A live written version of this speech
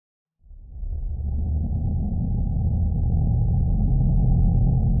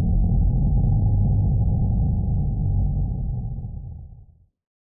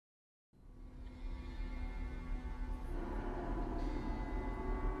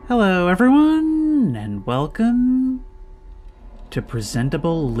Hello everyone, and welcome to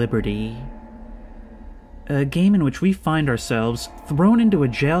Presentable Liberty, a game in which we find ourselves thrown into a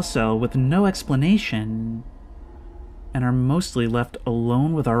jail cell with no explanation, and are mostly left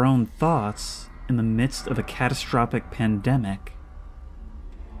alone with our own thoughts in the midst of a catastrophic pandemic.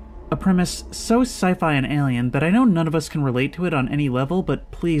 A premise so sci-fi and alien that I know none of us can relate to it on any level,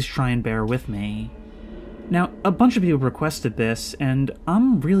 but please try and bear with me. Now, a bunch of you requested this, and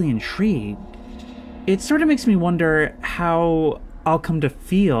I'm really intrigued. It sort of makes me wonder how I'll come to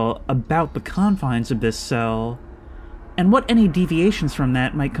feel about the confines of this cell, and what any deviations from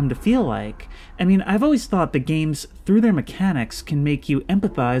that might come to feel like. I mean, I've always thought that games, through their mechanics, can make you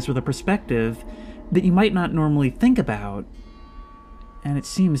empathize with a perspective that you might not normally think about. And it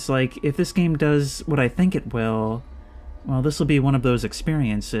seems like if this game does what I think it will, well, this will be one of those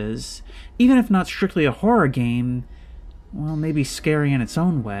experiences. Even if not strictly a horror game, well, maybe scary in its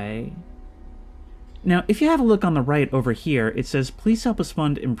own way. Now, if you have a look on the right over here, it says, "Please help us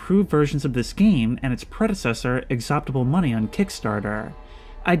fund improved versions of this game and its predecessor, Exoptable Money on Kickstarter."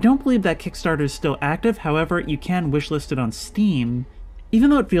 I don't believe that Kickstarter is still active, however, you can wishlist it on Steam.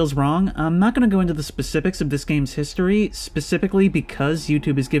 Even though it feels wrong, I'm not going to go into the specifics of this game's history, specifically because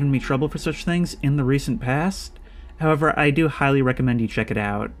YouTube has given me trouble for such things in the recent past. However, I do highly recommend you check it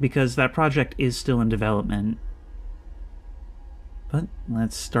out, because that project is still in development. But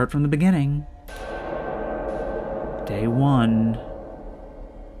let's start from the beginning. Day 1.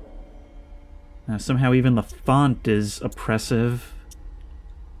 Now somehow even the font is oppressive.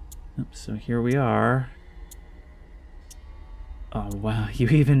 Oops, so here we are. Oh wow, you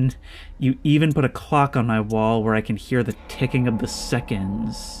even put a clock on my wall where I can hear the ticking of the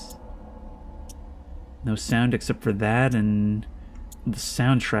seconds. No sound except for that and the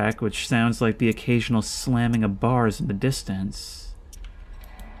soundtrack, which sounds like the occasional slamming of bars in the distance.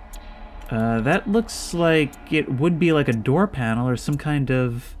 That looks like it would be like a door panel or some kind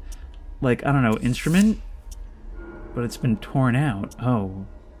of, like, I don't know, instrument? But it's been torn out. Oh.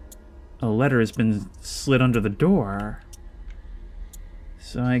 A letter has been slid under the door.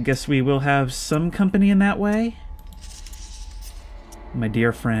 So I guess we will have some company in that way? My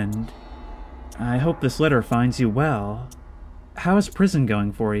dear friend, I hope this letter finds you well. How is prison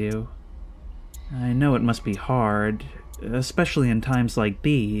going for you? I know it must be hard, especially in times like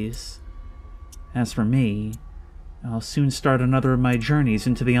these. As for me, I'll soon start another of my journeys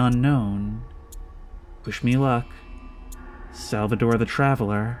into the unknown. Wish me luck. Salvador the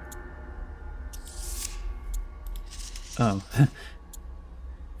Traveler. Oh.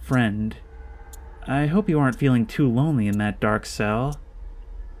 Friend, I hope you aren't feeling too lonely in that dark cell.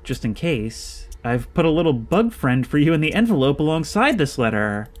 Just in case, I've put a little bug friend for you in the envelope alongside this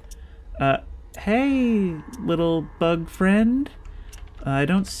letter. Hey, little bug friend. I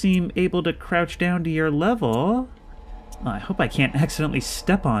don't seem able to crouch down to your level. I hope I can't accidentally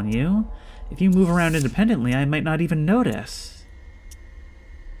step on you. If you move around independently, I might not even notice.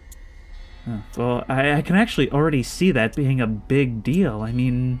 Well, I can actually already see that being a big deal. I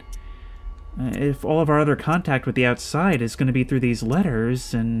mean, if all of our other contact with the outside is going to be through these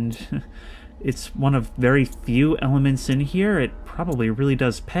letters, and it's one of very few elements in here, it probably really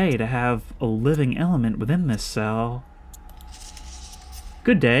does pay to have a living element within this cell.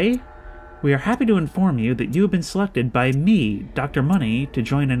 Good day. We are happy to inform you that you have been selected by me, Dr. Money, to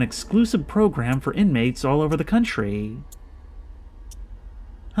join an exclusive program for inmates all over the country.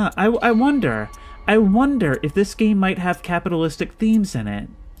 Huh, I wonder if this game might have capitalistic themes in it.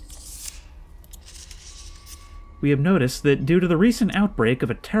 We have noticed that due to the recent outbreak of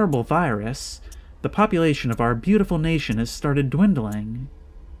a terrible virus, the population of our beautiful nation has started dwindling.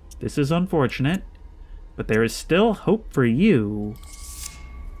 This is unfortunate, but there is still hope for you.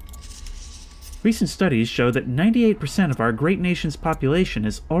 Recent studies show that 98% of our great nation's population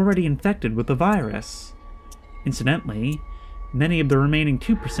is already infected with the virus. Incidentally, many of the remaining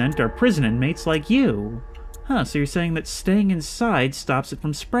 2% are prison inmates like you. Huh, so you're saying that staying inside stops it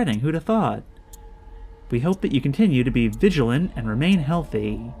from spreading, who'd have thought? We hope that you continue to be vigilant and remain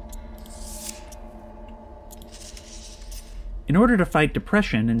healthy. In order to fight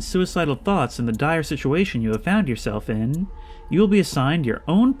depression and suicidal thoughts in the dire situation you have found yourself in, you will be assigned your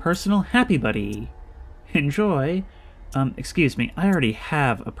own personal happy buddy. Enjoy. Excuse me, I already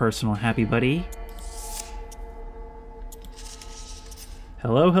have a personal happy buddy.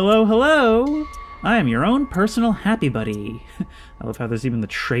 Hello, hello, hello! I am your own personal happy buddy. I love how there's even the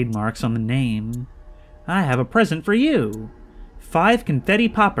trademarks on the name. I have a present for you. 5 confetti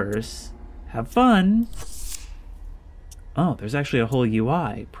poppers. Have fun. Oh, there's actually a whole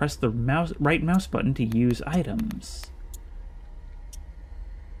UI. Press the right mouse button to use items.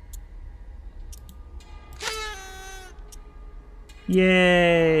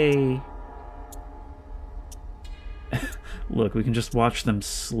 Yay! Look, we can just watch them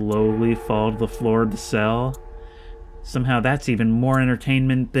slowly fall to the floor of the cell. Somehow that's even more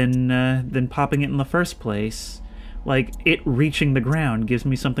entertainment than popping it in the first place. Like, it reaching the ground gives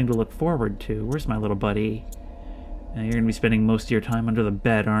me something to look forward to. Where's my little buddy? You're gonna be spending most of your time under the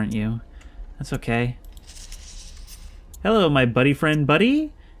bed, aren't you? That's okay. Hello, my buddy friend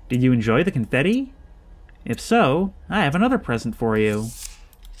Buddy. Did you enjoy the confetti? If so, I have another present for you.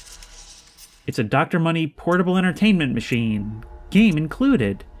 It's a Dr. Money portable entertainment machine. Game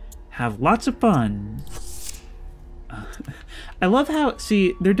included. Have lots of fun. I love how,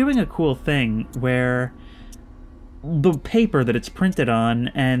 see, they're doing a cool thing where the paper that it's printed on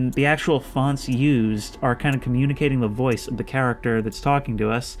and the actual fonts used are kind of communicating the voice of the character that's talking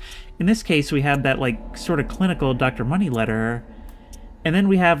to us. In this case, we have that, like, sort of clinical Dr. Money letter, and then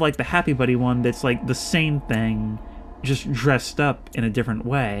we have, like, the Happy Buddy one that's, like, the same thing, just dressed up in a different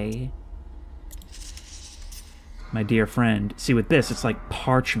way. My dear friend, see with this, it's like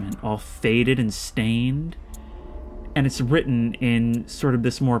parchment, all faded and stained, and it's written in sort of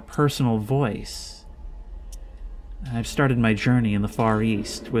this more personal voice. I've started my journey in the Far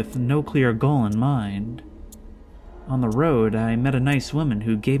East with no clear goal in mind. On the road, I met a nice woman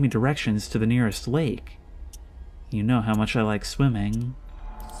who gave me directions to the nearest lake. You know how much I like swimming.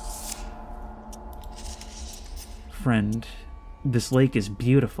 Friend, this lake is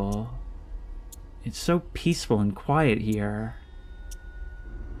beautiful. It's so peaceful and quiet here.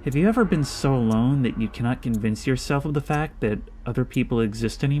 Have you ever been so alone that you cannot convince yourself of the fact that other people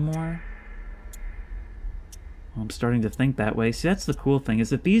exist anymore? Well, I'm starting to think that way. See, that's the cool thing, is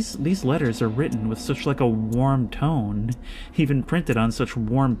that these letters are written with such like a warm tone, even printed on such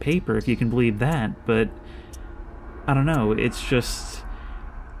warm paper, if you can believe that, but I don't know, it's just...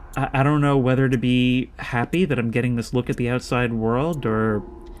 I don't know whether to be happy that I'm getting this look at the outside world, or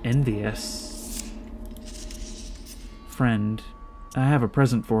envious. Friend, I have a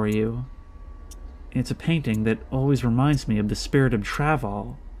present for you. It's a painting that always reminds me of the spirit of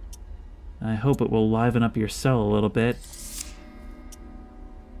travel. I hope it will liven up your cell a little bit.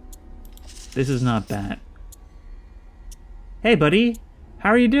 This is not that. Hey buddy, how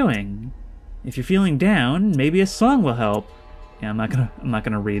are you doing? If you're feeling down, maybe a song will help. Yeah, I'm not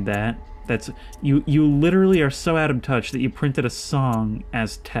gonna read that. That's you literally are so out of touch that you printed a song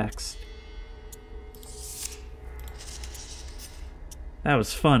as text. That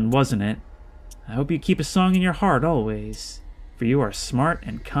was fun, wasn't it? I hope you keep a song in your heart always, for you are smart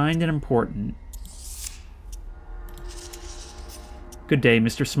and kind and important. Good day,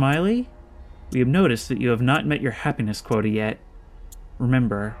 Mr. Smiley. We have noticed that you have not met your happiness quota yet.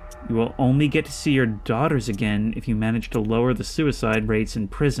 Remember, you will only get to see your daughters again if you manage to lower the suicide rates in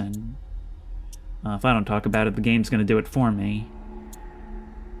prison. If I don't talk about it, the game's gonna do it for me.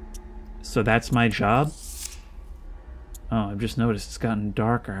 So that's my job? Oh, I've just noticed it's gotten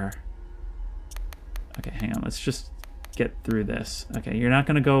darker. Okay, hang on, let's just get through this. Okay, you're not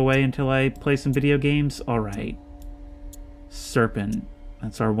gonna go away until I play some video games? Alright. Serpent.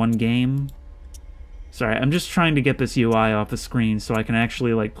 That's our one game. Sorry, I'm just trying to get this UI off the screen so I can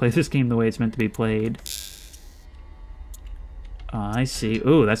actually, like, play this game the way it's meant to be played. I see.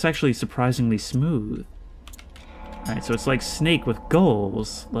 Ooh, that's actually surprisingly smooth. Alright, so it's like Snake with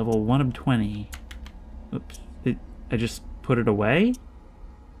goals. Level 1 of 20. Oops. I just put it away?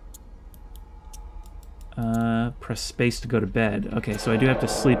 Press space to go to bed. Okay, so I do have to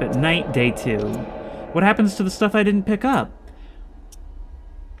sleep at night, day 2. What happens to the stuff I didn't pick up?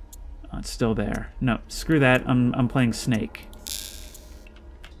 Oh, it's still there. No, screw that. I'm playing Snake.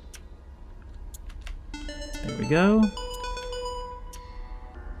 There we go.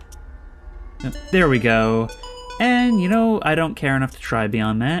 There we go. And, you know, I don't care enough to try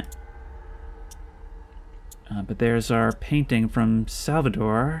beyond that. But there's our painting from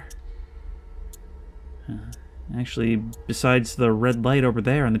Salvador. Actually, besides the red light over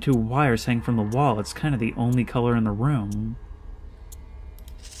there and the 2 wires hanging from the wall, it's kind of the only color in the room.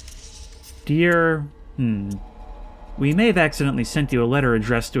 Dear... We may have accidentally sent you a letter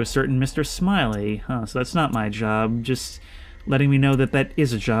addressed to a certain Mr. Smiley. Huh, so that's not my job, just letting me know that that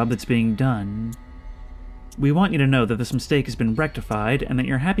is a job that's being done. We want you to know that this mistake has been rectified and that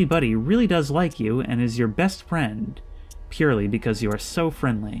your happy buddy really does like you and is your best friend, purely because you are so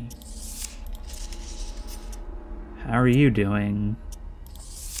friendly. How are you doing?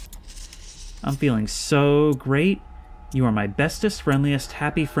 I'm feeling so great. You are my bestest, friendliest,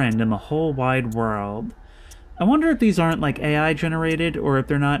 happy friend in the whole wide world. I wonder if these aren't like AI generated, or if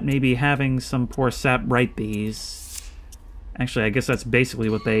they're not maybe having some poor sap write these. Actually, I guess that's basically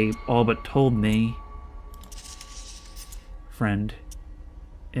what they all but told me. Friend,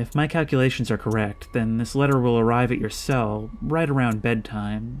 if my calculations are correct, then this letter will arrive at your cell right around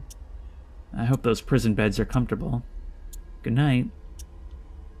bedtime. I hope those prison beds are comfortable. Good night.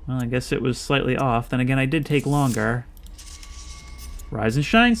 Well, I guess it was slightly off. Then again, I did take longer. Rise and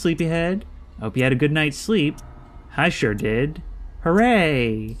shine, sleepyhead. Hope you had a good night's sleep. I sure did.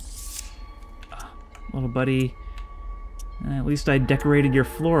 Hooray! Little buddy. At least I decorated your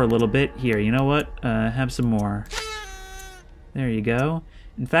floor a little bit. Here, you know what? Have some more. There you go.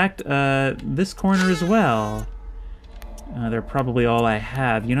 In fact, this corner as well. They're probably all I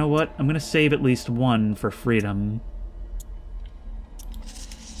have. You know what? I'm gonna save at least one for freedom.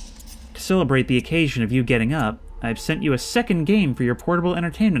 To celebrate the occasion of you getting up, I've sent you a second game for your portable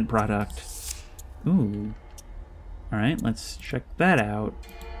entertainment product. Ooh. Alright, let's check that out.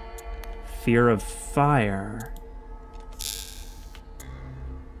 Fear of Fire.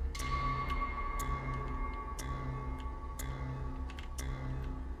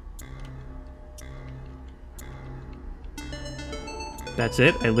 That's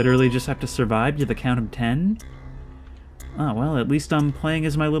it? I literally just have to survive to the count of 10? Oh, well, at least I'm playing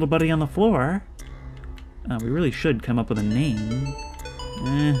as my little buddy on the floor. We really should come up with a name.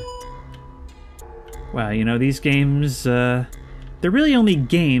 Wow, you know, these games, they're really only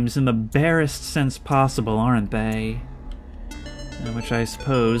games in the barest sense possible, aren't they? Which I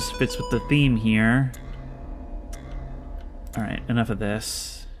suppose fits with the theme here. Alright, enough of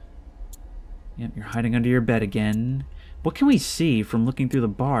this. Yep, you're hiding under your bed again. What can we see from looking through the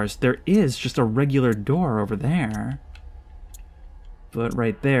bars? There is just a regular door over there. But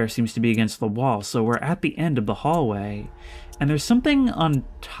right there seems to be against the wall, so we're at the end of the hallway. And there's something on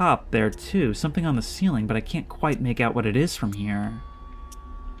top there too, something on the ceiling, but I can't quite make out what it is from here.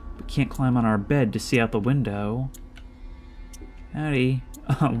 We can't climb on our bed to see out the window. Howdy.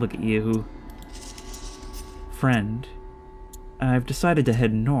 Oh, look at you. Friend, I've decided to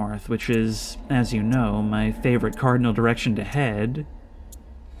head north, which is, as you know, my favorite cardinal direction to head.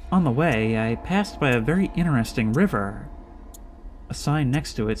 On the way, I passed by a very interesting river. A sign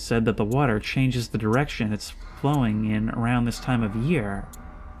next to it said that the water changes the direction it's flowing in around this time of year.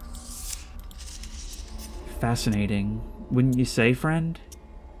 Fascinating, wouldn't you say, friend?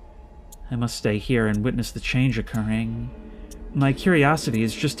 I must stay here and witness the change occurring. My curiosity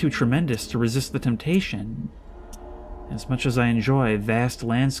is just too tremendous to resist the temptation. As much as I enjoy vast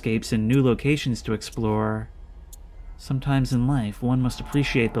landscapes and new locations to explore, sometimes in life one must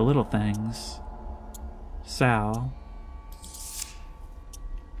appreciate the little things. Sal.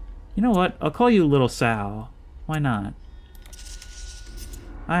 You know what? I'll call you Little Sal. Why not?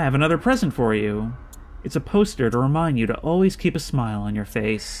 I have another present for you. It's a poster to remind you to always keep a smile on your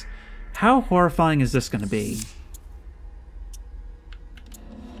face. How horrifying is this going to be?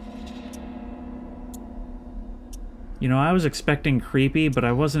 You know, I was expecting creepy, but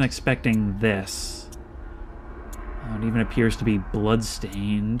I wasn't expecting this. Oh, it even appears to be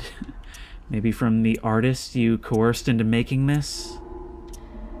blood-stained. Maybe from the artist you coerced into making this?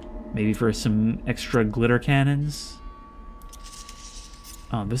 Maybe for some extra glitter cannons?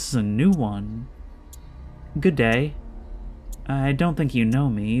 Oh, this is a new one. Good day. I don't think you know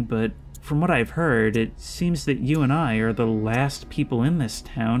me, but from what I've heard, it seems that you and I are the last people in this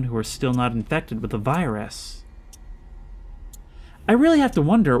town who are still not infected with the virus. I really have to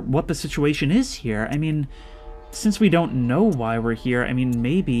wonder what the situation is here. I mean, since we don't know why we're here, I mean,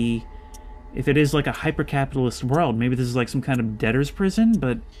 maybe if it is like a hyper-capitalist world, maybe this is like some kind of debtor's prison,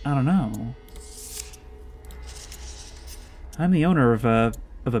 but I don't know. I'm the owner of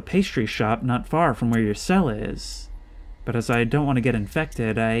a pastry shop not far from where your cell is. But as I don't want to get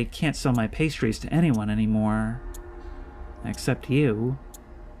infected, I can't sell my pastries to anyone anymore. Except you.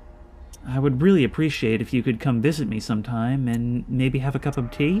 I would really appreciate if you could come visit me sometime and maybe have a cup of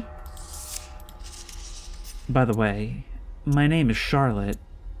tea. By the way, my name is Charlotte.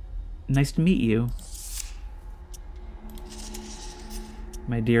 Nice to meet you.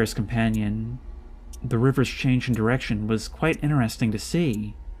 My dearest companion, the river's change in direction was quite interesting to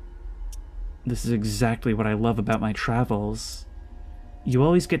see. This is exactly what I love about my travels. You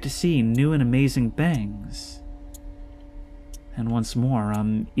always get to see new and amazing things. And once more,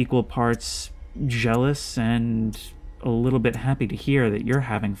 I'm equal parts jealous and a little bit happy to hear that you're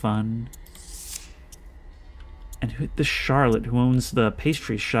having fun. And this Charlotte who owns the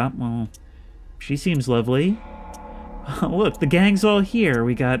pastry shop, well, she seems lovely. Look, the gang's all here.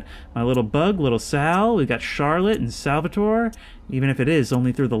 We got my little bug, little Sal, we got Charlotte and Salvatore, even if it is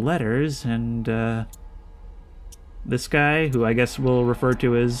only through the letters, and this guy, who I guess we'll refer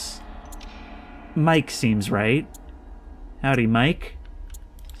to as Mike, seems right. Howdy, Mike.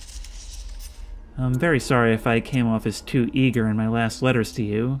 I'm very sorry if I came off as too eager in my last letters to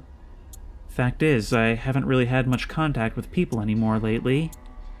you. Fact is, I haven't really had much contact with people anymore lately.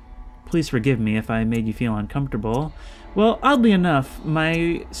 Please forgive me if I made you feel uncomfortable. Well, oddly enough,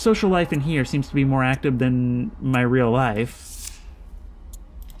 my social life in here seems to be more active than my real life.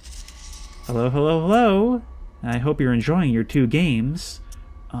 Hello, hello, hello. I hope you're enjoying your 2 games.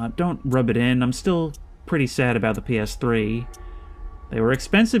 Don't rub it in. I'm still pretty sad about the PS3. They were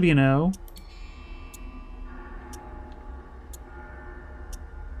expensive, you know.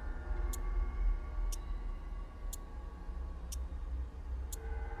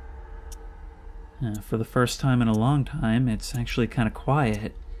 For the first time in a long time, it's actually kind of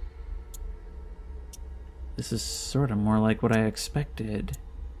quiet. This is sort of more like what I expected.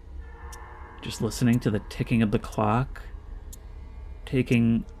 Just listening to the ticking of the clock,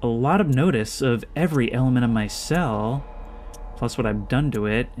 taking a lot of notice of every element of my cell, plus what I've done to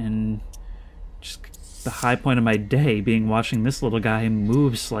it, and just the high point of my day being watching this little guy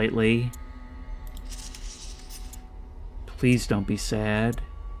move slightly. Please don't be sad.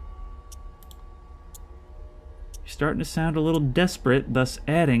 Starting to sound a little desperate, thus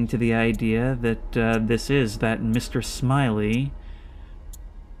adding to the idea that this is that Mr. Smiley.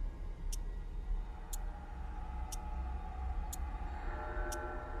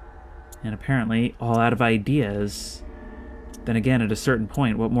 And apparently all out of ideas. Then again, at a certain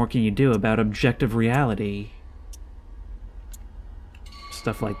point, what more can you do about objective reality?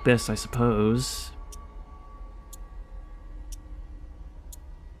 Stuff like this, I suppose.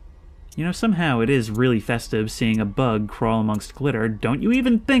 You know, somehow it is really festive seeing a bug crawl amongst glitter. Don't you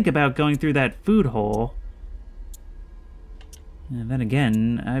even think about going through that food hole. And then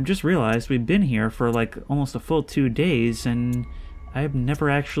again, I've just realized we've been here for like almost a full 2 days, and I've never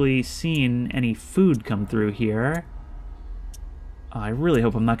actually seen any food come through here. I really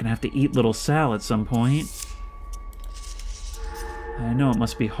hope I'm not going to have to eat little Sal at some point. I know it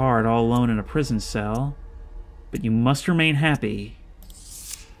must be hard all alone in a prison cell, but you must remain happy.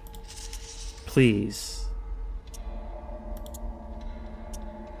 Please.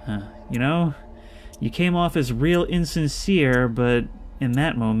 You know, you came off as real insincere, but in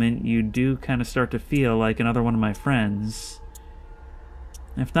that moment, you do kind of start to feel like another one of my friends.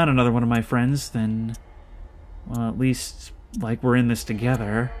 If not another one of my friends, then, well, at least like we're in this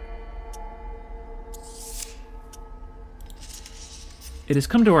together. It has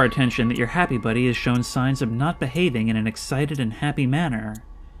come to our attention that your happy buddy has shown signs of not behaving in an excited and happy manner.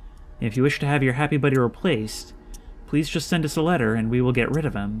 If you wish to have your happy buddy replaced, please just send us a letter and we will get rid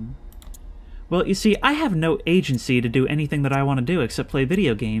of him. Well, you see, I have no agency to do anything that I want to do except play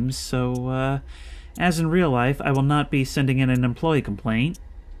video games, so, as in real life, I will not be sending in an employee complaint.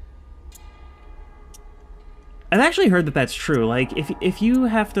 I've actually heard that that's true. Like, if you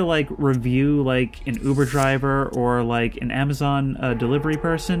have to, like, review, like, an Uber driver or, like, an Amazon delivery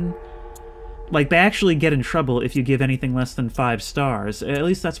person, like, they actually get in trouble if you give anything less than 5 stars. At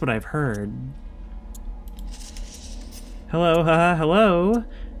least that's what I've heard. Hello, haha, hello.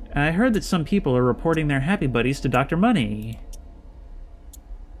 I heard that some people are reporting their happy buddies to Dr. Money.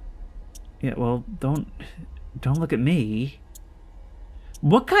 Yeah, well, don't look at me.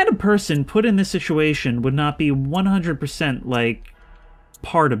 What kind of person put in this situation would not be 100%, like,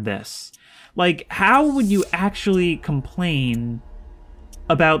 part of this? Like, how would you actually complain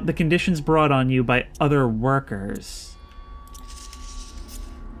about the conditions brought on you by other workers?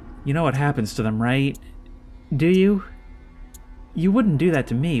 You know what happens to them, right? Do you? You wouldn't do that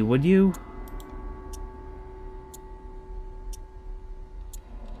to me, would you?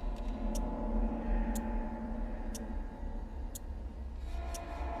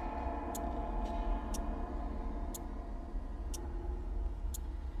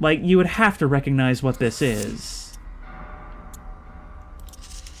 Like, you would have to recognize what this is.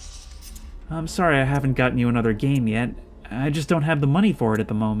 I'm sorry I haven't gotten you another game yet. I just don't have the money for it at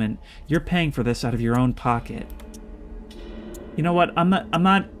the moment. You're paying for this out of your own pocket. You know what? I'm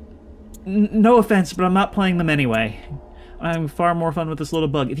not... No offense, but I'm not playing them anyway. I'm having far more fun with this little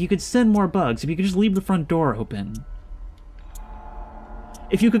bug. If you could send more bugs, if you could just leave the front door open.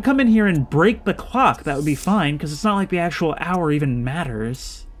 If you could come in here and break the clock, that would be fine, because it's not like the actual hour even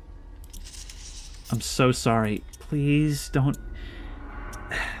matters. I'm so sorry. Please don't...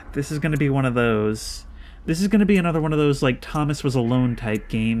 This is going to be one of those. This is going to be another one of those, like, Thomas Was Alone type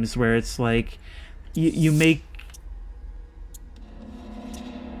games where it's like, you make...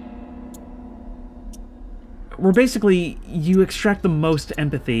 Where basically, you extract the most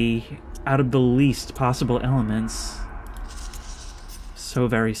empathy out of the least possible elements. So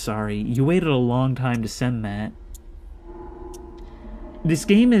very sorry. You waited a long time to send that. This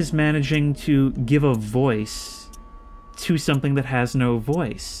game is managing to give a voice to something that has no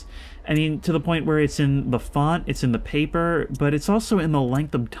voice. I mean, to the point where it's in the font, it's in the paper, but it's also in the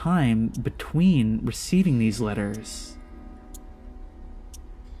length of time between receiving these letters.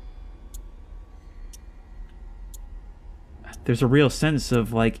 There's a real sense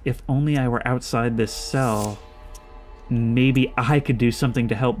of, like, if only I were outside this cell, maybe I could do something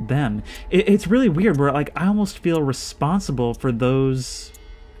to help them. It's really weird, where, like, I almost feel responsible for those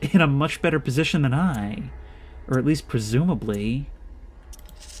in a much better position than I. Or at least presumably.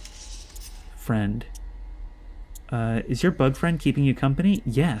 Friend. Is your bug friend keeping you company?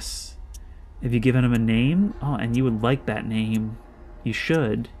 Yes. Have you given him a name? Oh, and you would like that name. You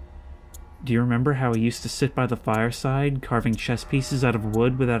should. Do you remember how he used to sit by the fireside, carving chess pieces out of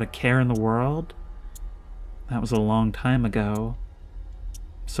wood without a care in the world? That was a long time ago.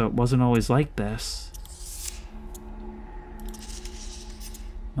 So it wasn't always like this.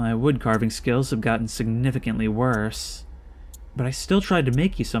 My wood carving skills have gotten significantly worse, but I still tried to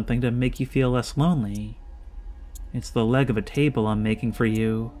make you something to make you feel less lonely. It's the leg of a table I'm making for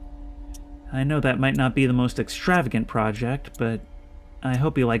you. I know that might not be the most extravagant project, but I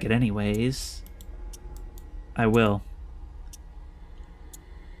hope you like it anyways. I will.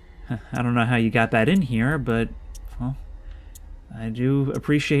 I don't know how you got that in here, but, well, I do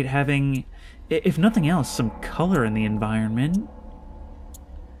appreciate having, if nothing else, some color in the environment.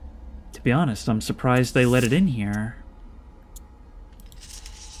 To be honest, I'm surprised they let it in here.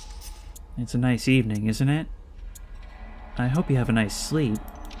 It's a nice evening, isn't it? I hope you have a nice sleep.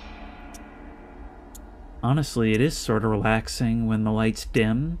 Honestly, it is sort of relaxing when the lights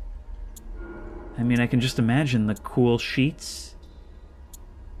dim. I mean, I can just imagine the cool sheets.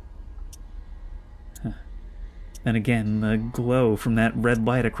 Then again, the glow from that red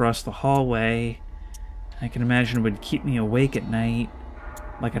light across the hallway, I can imagine it would keep me awake at night,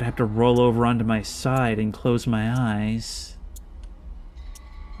 like I'd have to roll over onto my side and close my eyes.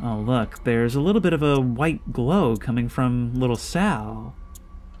 Oh look, there's a little bit of a white glow coming from little Sal.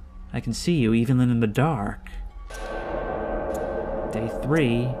 I can see you even in the dark. Day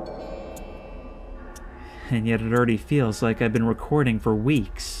 3. And yet it already feels like I've been recording for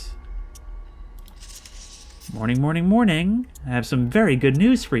weeks. Morning, morning, morning. I have some very good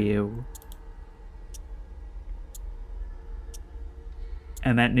news for you.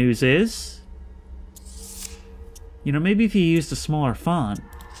 And that news is... you know, maybe if you used a smaller font.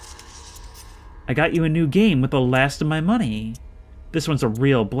 I got you a new game with the last of my money. This one's a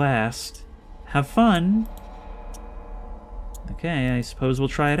real blast. Have fun. Okay, I suppose we'll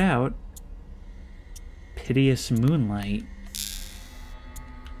try it out. Piteous Moonlight.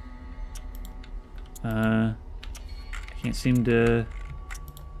 I can't seem to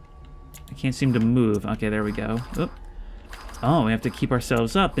move. Okay, there we go. Oop. Oh, we have to keep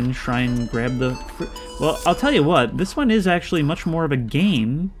ourselves up and try and grab the... well, I'll tell you what. This one is actually much more of a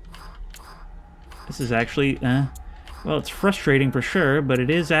game. This is actually... well, it's frustrating for sure, but it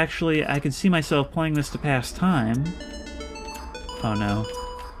is actually... I could see myself playing this to pass time. Oh no.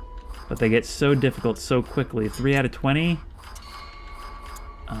 But they get so difficult so quickly. 3 out of 20?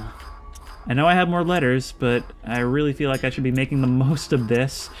 I know I have more letters, but I really feel like I should be making the most of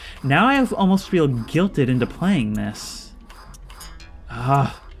this. Now I almost feel guilted into playing this.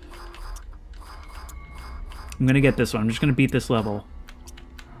 I'm gonna get this one. I'm just gonna beat this level.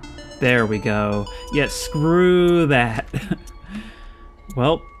 There we go. Yeah, screw that.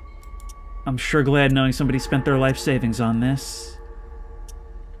 Well, I'm sure glad knowing somebody spent their life savings on this.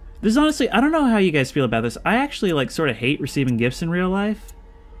 This is honestly, I don't know how you guys feel about this. I actually, like, sort of hate receiving gifts in real life.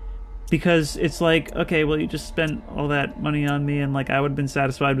 Because it's like, okay, well, you just spent all that money on me, and, like, I would have been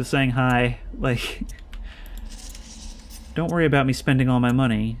satisfied with saying hi. Like, don't worry about me spending all my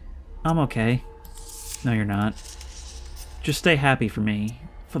money. I'm okay. No, you're not. Just stay happy for me.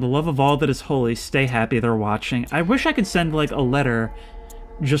 For the love of all that is holy, stay happy they're watching. I wish I could send, like, a letter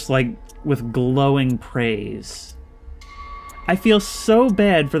just, like, with glowing praise. I feel so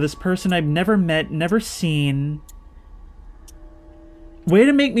bad for this person I've never met, never seen. Way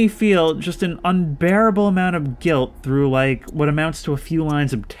to make me feel just an unbearable amount of guilt through, like, what amounts to a few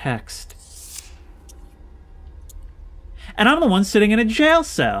lines of text. And I'm the one sitting in a jail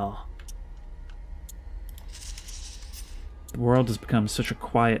cell. The world has become such a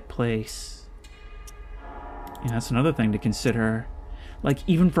quiet place. Yeah, that's another thing to consider. Like,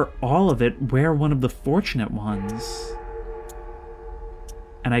 even for all of it, we're one of the fortunate ones.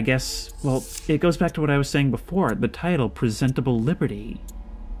 And I guess, well, it goes back to what I was saying before, the title, Presentable Liberty.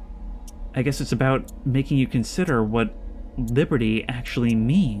 I guess it's about making you consider what liberty actually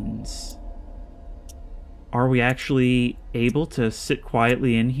means. Are we actually able to sit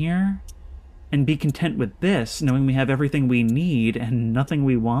quietly in here and be content with this, knowing we have everything we need and nothing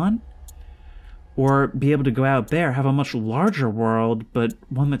we want? Or be able to go out there, have a much larger world, but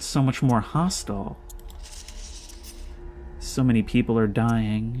one that's so much more hostile? So many people are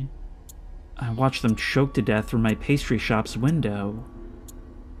dying. I watch them choke to death through my pastry shop's window.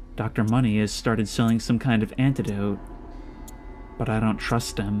 Dr. Money has started selling some kind of antidote, but I don't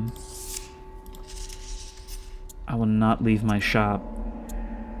trust him. I will not leave my shop.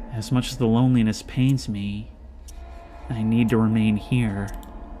 As much as the loneliness pains me, I need to remain here.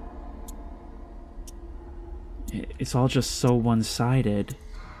 It's all just so one-sided.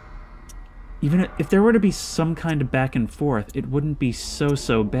 Even if there were to be some kind of back and forth, it wouldn't be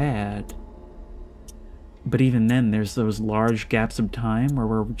so bad. But even then, there's those large gaps of time where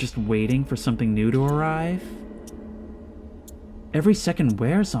we're just waiting for something new to arrive. Every second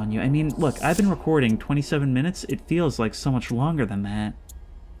wears on you. I mean, look, I've been recording 27 minutes. It feels like so much longer than that.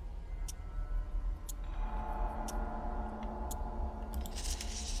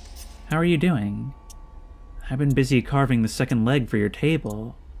 How are you doing? I've been busy carving the second leg for your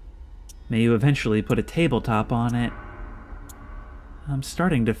table. May you eventually put a tabletop on it. I'm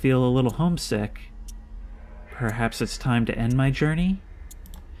starting to feel a little homesick. Perhaps it's time to end my journey?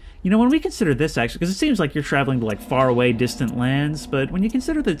 You know, when we consider this, actually, because it seems like you're traveling to, like, faraway, distant lands, but when you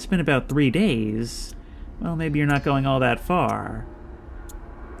consider that it's been about 3 days, well, maybe you're not going all that far.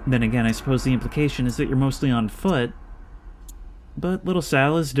 Then again, I suppose the implication is that you're mostly on foot. But little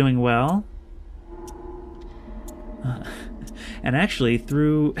Sal is doing well. And actually,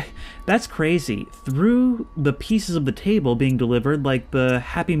 that's crazy. Through the pieces of the table being delivered, like the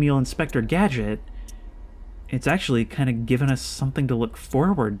Happy Meal Inspector gadget, it's actually kind of given us something to look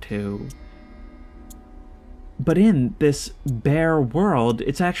forward to. But in this bare world,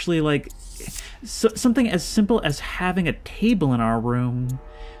 it's actually like something as simple as having a table in our room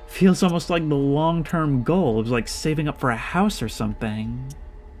feels almost like the long-term goal of like saving up for a house or something.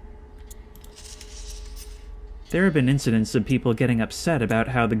 There have been incidents of people getting upset about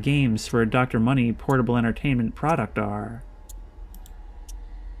how the games for a Dr. Money portable entertainment product are.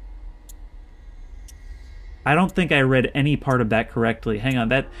 I don't think I read any part of that correctly. Hang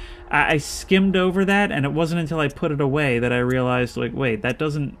on, I skimmed over that, and it wasn't until I put it away that I realized, like, wait, that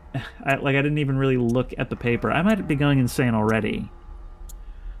doesn't... I didn't even really look at the paper. I might be going insane already.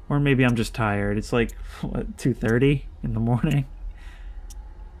 Or maybe I'm just tired. It's like, what, 2:30 in the morning?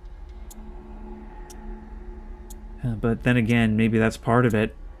 But then again, maybe that's part of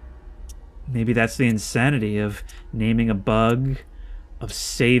it. Maybe that's the insanity of naming a bug, of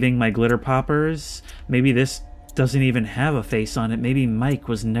saving my glitter poppers. Maybe this doesn't even have a face on it. Maybe Mike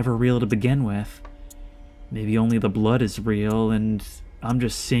was never real to begin with. Maybe only the blood is real, and I'm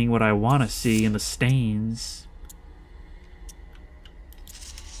just seeing what I want to see in the stains.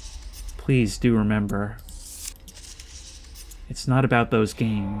 Please do remember, it's not about those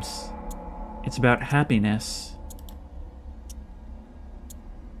games. It's about happiness.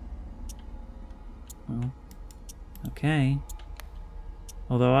 Well, okay.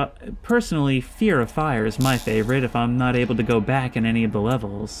 Although, personally, Fear of Fire is my favorite if I'm not able to go back in any of the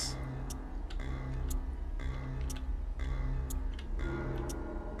levels.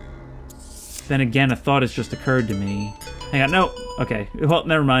 Then again, a thought has just occurred to me. Hang on, no! Okay, well,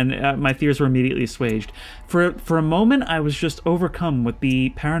 never mind. My fears were immediately assuaged. For a moment, I was just overcome with the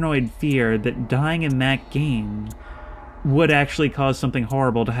paranoid fear that dying in that game would actually cause something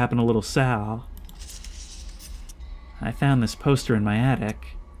horrible to happen to little Sal. I found this poster in my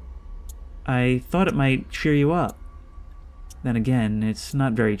attic. I thought it might cheer you up. Then again, it's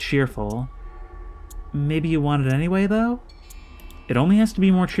not very cheerful. Maybe you want it anyway, though? It only has to be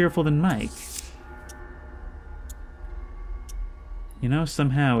more cheerful than Mike. You know,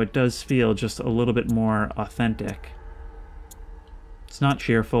 somehow it does feel just a little bit more authentic. It's not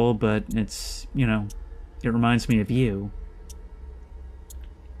cheerful, but it's, you know, it reminds me of you.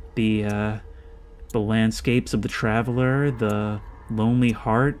 The landscapes of the traveler, the lonely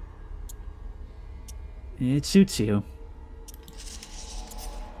heart. It suits you.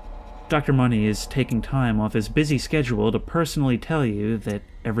 Dr. Money is taking time off his busy schedule to personally tell you that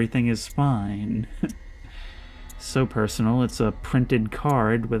everything is fine. So personal, it's a printed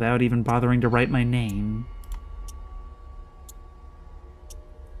card without even bothering to write my name.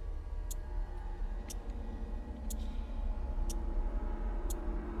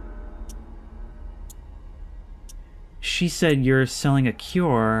 She said you're selling a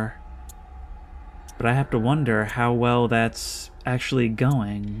cure, but I have to wonder how well that's actually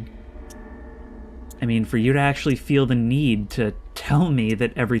going. I mean, for you to actually feel the need to tell me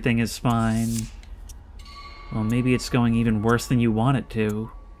that everything is fine, Well, maybe it's going even worse than you want it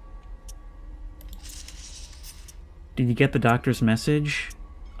to. Did you get the doctor's message?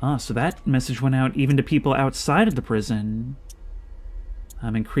 Ah, so that message went out even to people outside of the prison.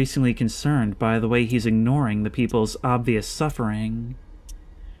 I'm increasingly concerned by the way he's ignoring the people's obvious suffering.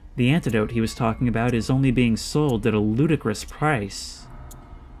 The antidote he was talking about is only being sold at a ludicrous price.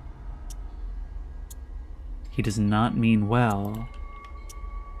 He does not mean well.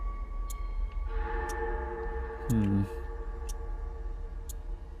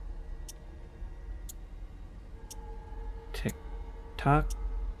 Tick tock,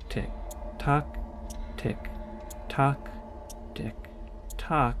 tick tock, tick tock, tick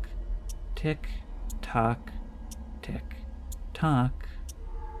tock, tick tock, tick tock.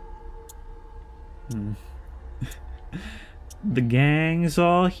 The gang's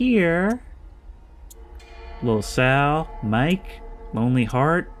all here. Little Sal, Mike, Lonely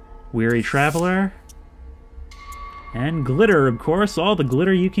Heart, Weary Traveler, and glitter, of course, all the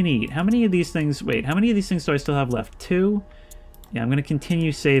glitter you can eat. How many of these things... Wait, how many of these things do I still have left? 2? Yeah, I'm going to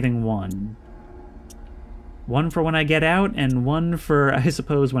continue saving 1. 1 for when I get out, and 1 for, I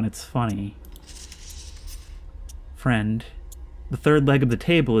suppose, when it's funny. Friend, the third leg of the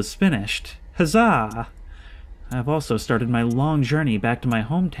table is finished. Huzzah! I've also started my long journey back to my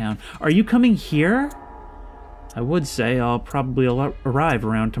hometown. Are you coming here? I would say I'll probably arrive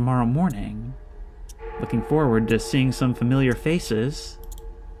around tomorrow morning. Looking forward to seeing some familiar faces.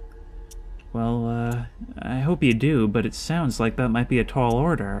 Well, I hope you do, but it sounds like that might be a tall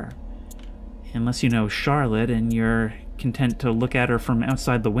order. Unless you know Charlotte and you're content to look at her from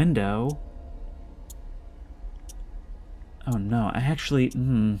outside the window. Oh no, I actually...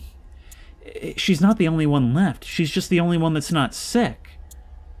 She's not the only one left. She's just the only one that's not sick.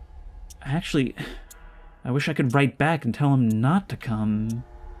 I wish I could write back and tell him not to come.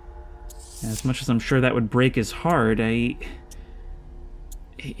 As much as I'm sure that would break his heart,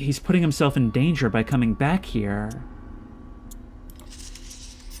 he's putting himself in danger by coming back here.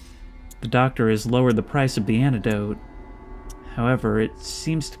 The doctor has lowered the price of the antidote. However, it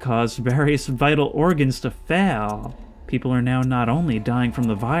seems to cause various vital organs to fail. People are now not only dying from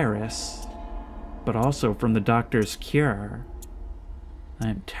the virus, but also from the doctor's cure. I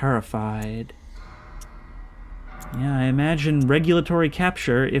am terrified. Yeah, I imagine regulatory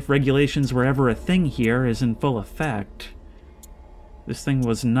capture, if regulations were ever a thing here, is in full effect. This thing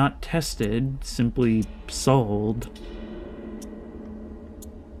was not tested, simply sold.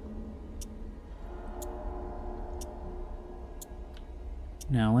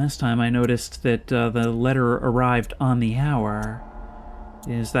 Now, last time I noticed that the letter arrived on the hour.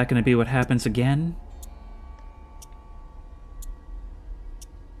 Is that going to be what happens again?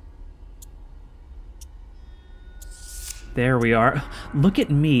 There we are. Look at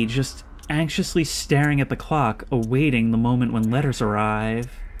me, just anxiously staring at the clock, awaiting the moment when letters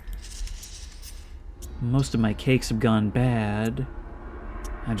arrive. Most of my cakes have gone bad.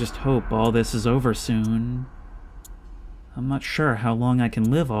 I just hope all this is over soon. I'm not sure how long I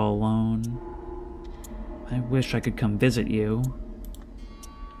can live all alone. I wish I could come visit you.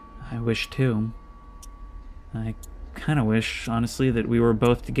 I wish too. I kinda wish, honestly, that we were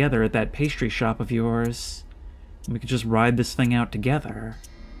both together at that pastry shop of yours. We could just ride this thing out together.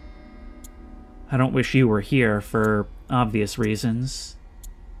 I don't wish you were here for obvious reasons.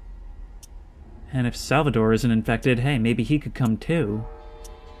 And if Salvador isn't infected, hey, maybe he could come too.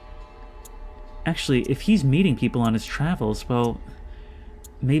 Actually, if he's meeting people on his travels, well,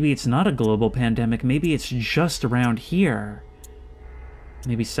 maybe it's not a global pandemic, maybe it's just around here.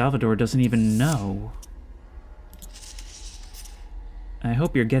 Maybe Salvador doesn't even know. I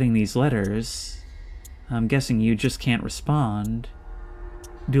hope you're getting these letters. I'm guessing you just can't respond.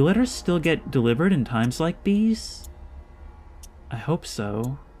 Do letters still get delivered in times like these? I hope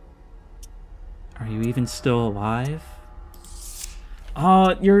so. Are you even still alive?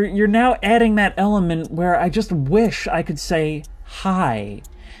 Oh, you're now adding that element where I just wish I could say hi.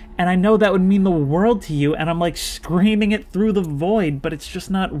 And I know that would mean the world to you, and I'm like screaming it through the void, but it's just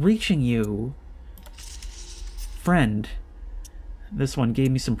not reaching you. Friend, this one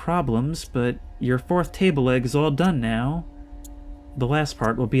gave me some problems, but your 4th table leg is all done now. The last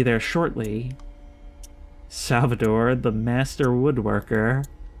part will be there shortly. Salvador, the master woodworker.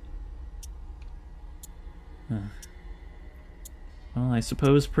 Well, I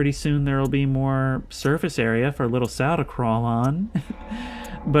suppose pretty soon there'll be more surface area for little Sal to crawl on.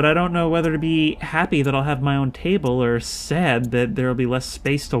 But I don't know whether to be happy that I'll have my own table or sad that there'll be less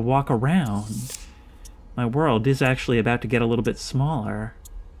space to walk around. My world is actually about to get a little bit smaller.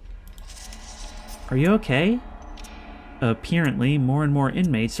 Are you okay? Apparently, more and more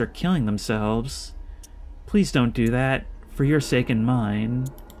inmates are killing themselves. Please don't do that, for your sake and mine.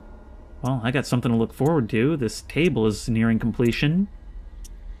 Well, I got something to look forward to. This table is nearing completion.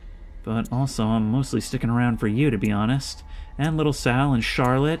 But also, I'm mostly sticking around for you, to be honest. And little Sal and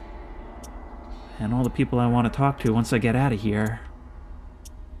Charlotte. And all the people I want to talk to once I get out of here.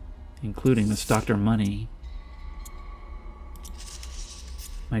 Including this Dr. Money.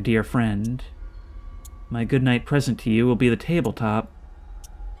 My dear friend, my goodnight present to you will be the tabletop.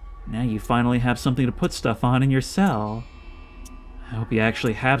 Now you finally have something to put stuff on in your cell. I hope you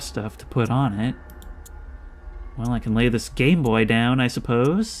actually have stuff to put on it. Well, I can lay this Game Boy down, I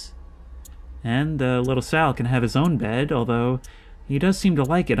suppose. And little Sal can have his own bed, although he does seem to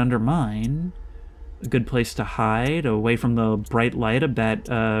like it under mine. A good place to hide, away from the bright light of that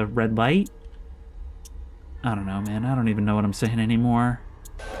red light. I don't know, man. I don't even know what I'm saying anymore.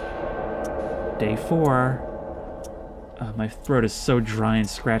 Day 4. My throat is so dry and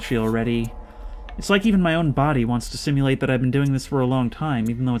scratchy already. It's like even my own body wants to simulate that I've been doing this for a long time,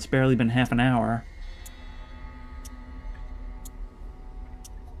 even though it's barely been half an hour.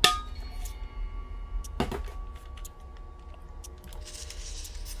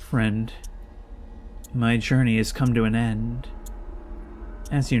 Friend, my journey has come to an end.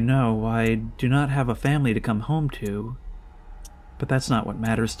 As you know, I do not have a family to come home to, but that's not what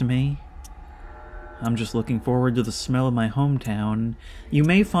matters to me. I'm just looking forward to the smell of my hometown. You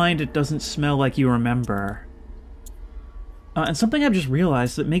may find it doesn't smell like you remember. And something I've just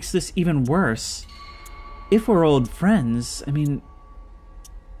realized that makes this even worse. If we're old friends, I mean...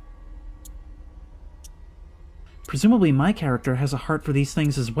 presumably my character has a heart for these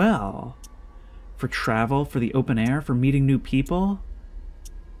things as well. For travel, for the open air, for meeting new people.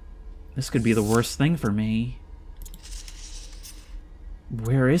 This could be the worst thing for me.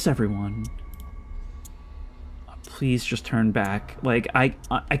 Where is everyone? Please just turn back. Like, I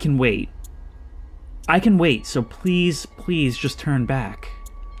can wait. I can wait, so please, please just turn back.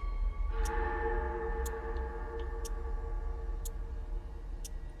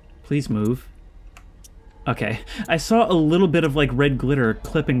 Please move. Okay. I saw a little bit of, like, red glitter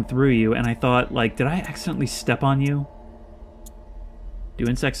clipping through you, and I thought, like, did I accidentally step on you? Do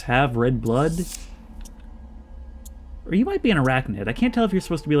insects have red blood? Or you might be an arachnid. I can't tell if you're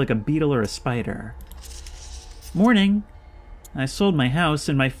supposed to be like a beetle or a spider. Morning. I sold my house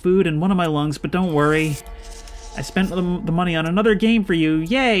and my food and one of my lungs, but don't worry. I spent the money on another game for you.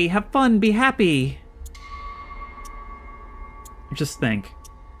 Yay! Have fun! Be happy! Just think.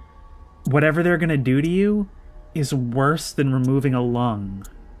 Whatever they're gonna do to you is worse than removing a lung.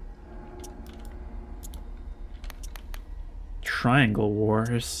 Triangle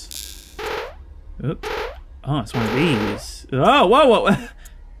Wars. Oop. Oh, it's one of these. Oh, whoa,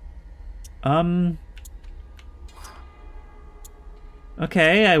 whoa!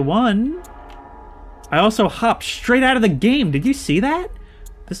 Okay, I won. I also hopped straight out of the game. Did you see that?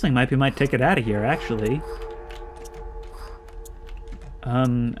 This thing might be my ticket out of here, actually.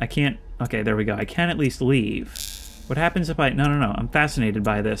 I can't... Okay, there we go. I can at least leave. What happens if I... No. I'm fascinated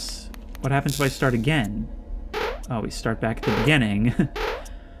by this. What happens if I start again? Oh, we start back at the beginning.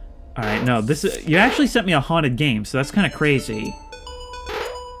 Alright, no, this is... You actually sent me a haunted game, so that's kind of crazy.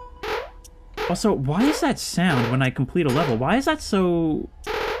 Also, why is that sound when I complete a level? Why is that so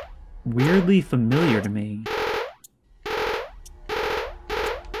weirdly familiar to me?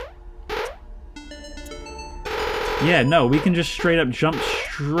 Yeah, no, we can just straight up jump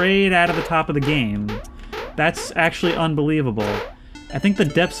straight out of the top of the game. That's actually unbelievable. I think the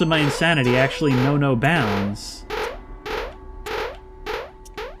depths of my insanity actually know no bounds.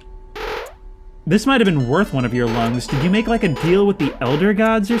 This might have been worth one of your lungs. Did you make like a deal with the Elder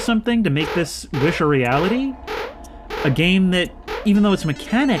Gods or something to make this wish a reality? A game that, even though its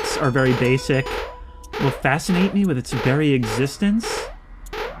mechanics are very basic, will fascinate me with its very existence?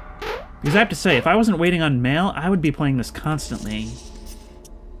 Because I have to say, if I wasn't waiting on mail, I would be playing this constantly.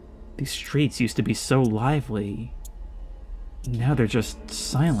 These streets used to be so lively. Now they're just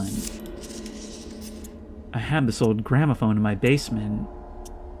silent. I had this old gramophone in my basement.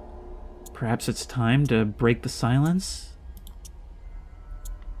 Perhaps it's time to break the silence?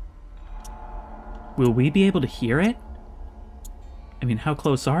 Will we be able to hear it? I mean, how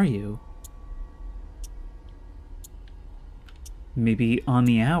close are you? Maybe on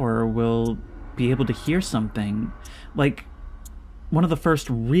the hour we'll be able to hear something. Like, one of the first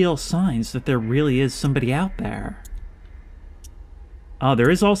real signs that there really is somebody out there. Oh,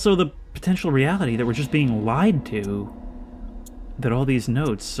 there is also the potential reality that we're just being lied to. That all these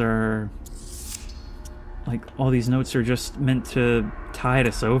notes are... Like, all these notes are just meant to tide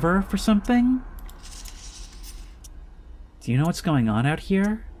us over for something? Do you know what's going on out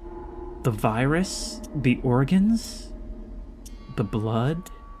here? The virus? The organs? The blood?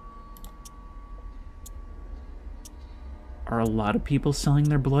 Are a lot of people selling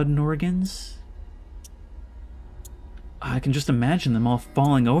their blood and organs? I can just imagine them all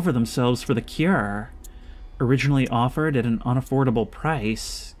falling over themselves for the cure, originally offered at an unaffordable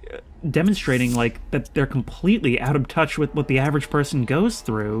price, demonstrating, like, that they're completely out of touch with what the average person goes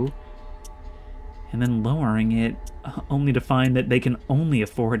through, and then lowering it, only to find that they can only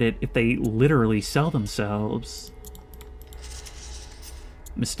afford it if they literally sell themselves.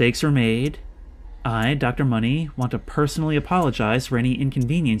 Mistakes were made. I, Dr. Money, want to personally apologize for any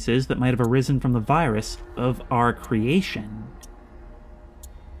inconveniences that might have arisen from the virus of our creation.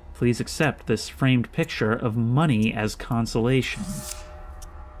 Please accept this framed picture of money as consolation.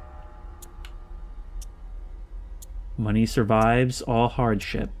 Money survives all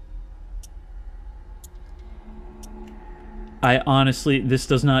hardship. I honestly, this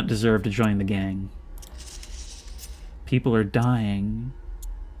does not deserve to join the gang. People are dying.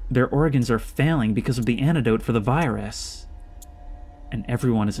 Their organs are failing because of the antidote for the virus. And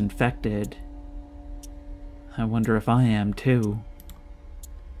everyone is infected. I wonder if I am too.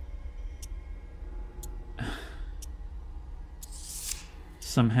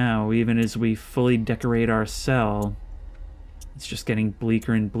 Somehow, even as we fully decorate our cell, it's just getting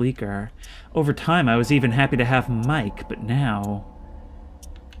bleaker and bleaker. Over time, I was even happy to have Mike, but now...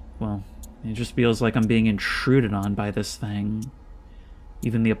 well, it just feels like I'm being intruded on by this thing.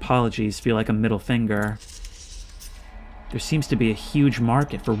 Even the apologies feel like a middle finger. There seems to be a huge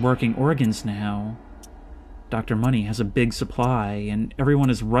market for working organs now. Dr. Money has a big supply, and everyone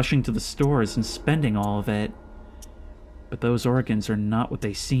is rushing to the stores and spending all of it. But those organs are not what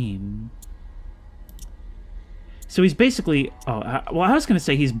they seem. So he's basically... well, I was going to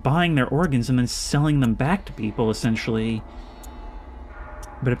say he's buying their organs and then selling them back to people, essentially.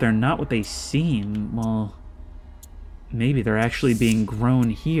 But if they're not what they seem, well... maybe they're actually being grown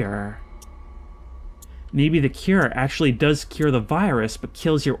here. Maybe the cure actually does cure the virus, but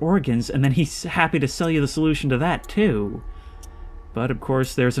kills your organs, and then he's happy to sell you the solution to that, too. But, of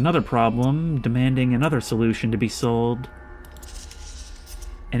course, there's another problem, demanding another solution to be sold.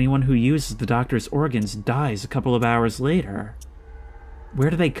 Anyone who uses the doctor's organs dies a couple of hours later. Where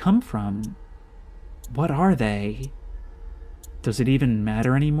do they come from? What are they? Does it even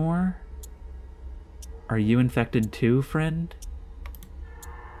matter anymore? Are you infected too, friend?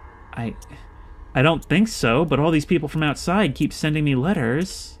 I don't think so, but all these people from outside keep sending me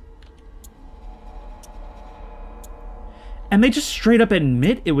letters. And they just straight up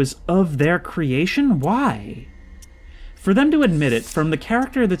admit it was of their creation? Why? For them to admit it, from the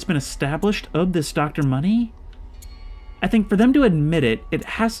character that's been established of this Dr. Money, I think for them to admit it, it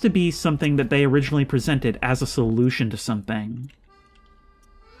has to be something that they originally presented as a solution to something.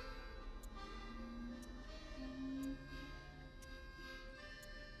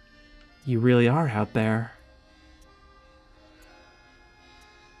 You really are out there.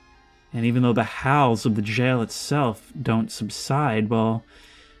 And even though the howls of the jail itself don't subside, well,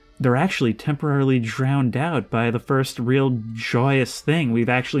 they're actually temporarily drowned out by the first real joyous thing we've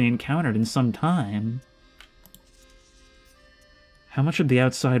actually encountered in some time. How much of the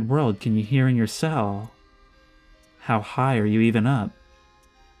outside world can you hear in your cell? How high are you even up?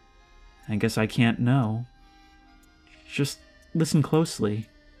 I guess I can't know. Just listen closely.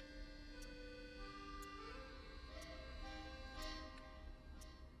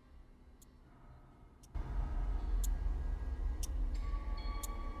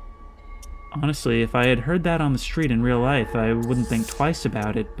 Honestly, if I had heard that on the street in real life, I wouldn't think twice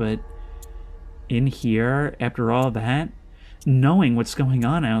about it, but in here, after all that, knowing what's going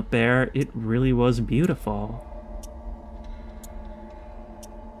on out there, it really was beautiful.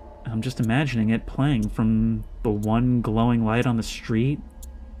 I'm just imagining it playing from the one glowing light on the street.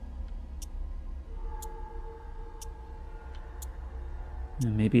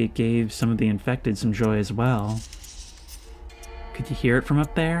 And maybe it gave some of the infected some joy as well. Could you hear it from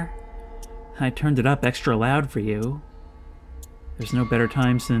up there? I turned it up extra loud for you. There's no better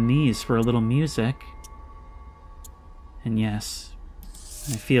times than these for a little music. And yes,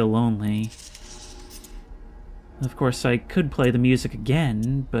 I feel lonely. Of course, I could play the music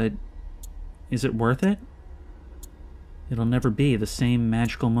again, but is it worth it? It'll never be the same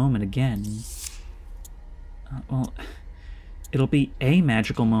magical moment again. Well, it'll be a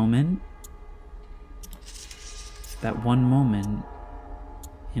magical moment. That one moment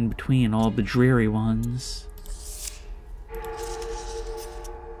in between all the dreary ones.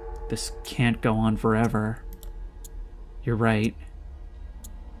 This can't go on forever. You're right.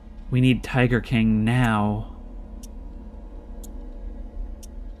 We need Tiger King now.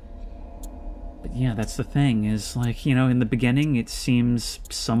 Yeah, that's the thing, is like, you know, in the beginning it seems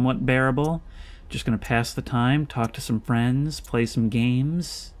somewhat bearable. Just gonna pass the time, talk to some friends, play some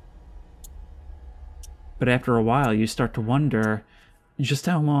games. But after a while, you start to wonder, just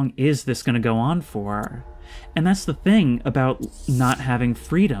how long is this gonna go on for? And that's the thing about not having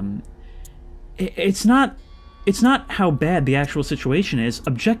freedom. It's not how bad the actual situation is.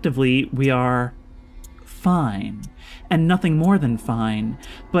 Objectively, we are fine, and nothing more than fine.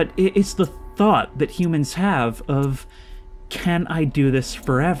 But it's the thought that humans have of, can I do this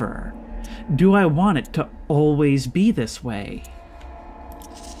forever? Do I want it to always be this way?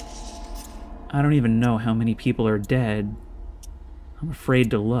 I don't even know how many people are dead. I'm afraid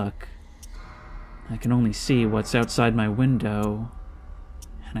to look. I can only see what's outside my window,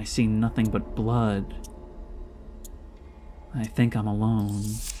 and I see nothing but blood. I think I'm alone.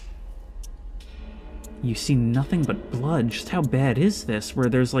 You see nothing but blood? Just how bad is this, where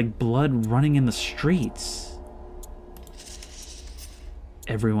there's like blood running in the streets?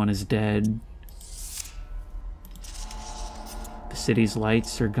 Everyone is dead. The city's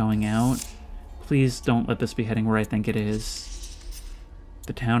lights are going out. Please don't let this be heading where I think it is.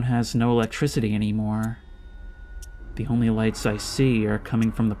 The town has no electricity anymore. The only lights I see are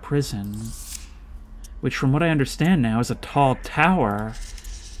coming from the prison, which from what I understand now is a tall tower.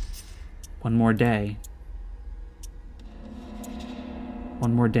 One more day.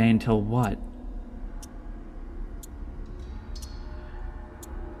 One more day until what?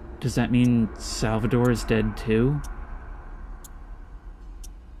 Does that mean Salvador is dead too?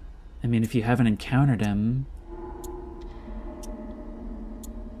 I mean, if you haven't encountered him...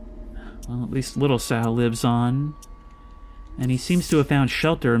 Well, at least little Sal lives on. And he seems to have found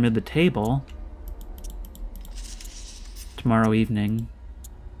shelter amid the table. Tomorrow evening.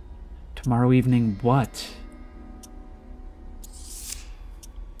 Tomorrow evening what?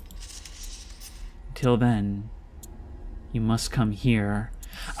 Until then, you must come here.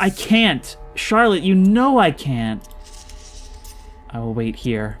 I can't! Charlotte, you know I can't! I will wait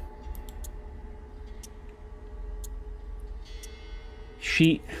here.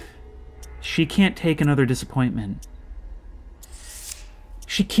 She can't take another disappointment.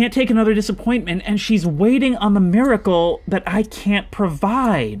 She can't take another disappointment, and she's waiting on the miracle that I can't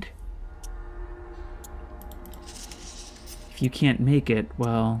provide. If you can't make it,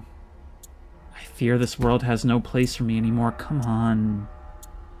 well, I fear this world has no place for me anymore. Come on.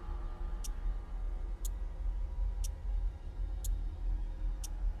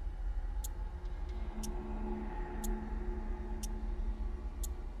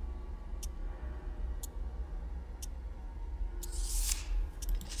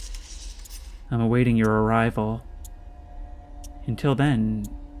 I'm awaiting your arrival. Until then,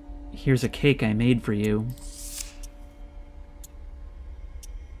 here's a cake I made for you.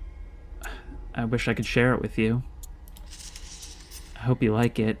 I wish I could share it with you. I hope you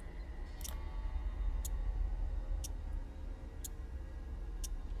like it.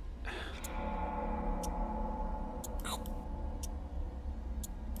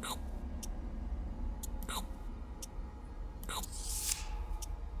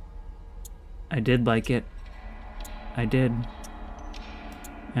 I did like it. I did.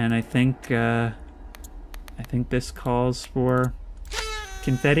 And I think this calls for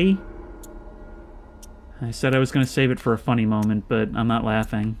confetti. I said I was going to save it for a funny moment, but I'm not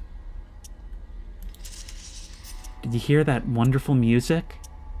laughing. Did you hear that wonderful music?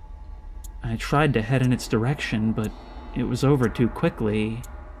 I tried to head in its direction, but it was over too quickly.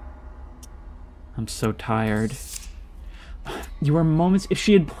 I'm so tired. You are moments... If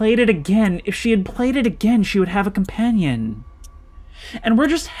she had played it again, she would have a companion. And we're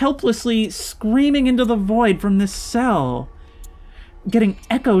just helplessly screaming into the void from this cell, getting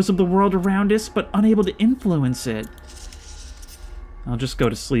echoes of the world around us, but unable to influence it. I'll just go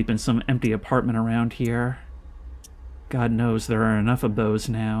to sleep in some empty apartment around here. God knows there are enough of those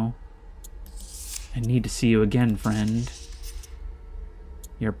now. I need to see you again, friend.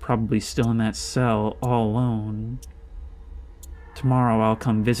 You're probably still in that cell, all alone. Tomorrow I'll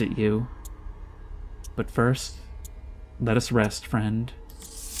come visit you. But first, let us rest, friend.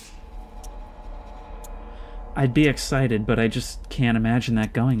 I'd be excited, but I just can't imagine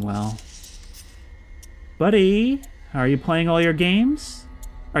that going well. Buddy, are you playing all your games?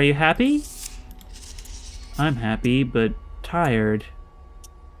 Are you happy? I'm happy, but tired.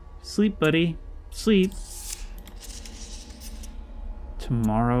 Sleep, buddy. Sleep.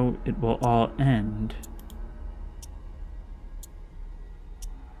 Tomorrow it will all end.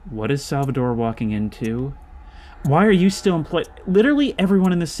 What is Salvador walking into? Why are you still employed? Literally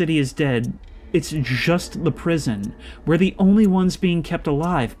everyone in the city is dead. It's just the prison. We're the only ones being kept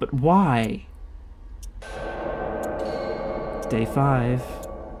alive, but why? Day 5.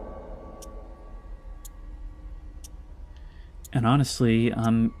 And honestly,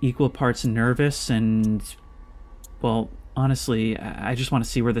 I'm equal parts nervous and... well, honestly, I just want to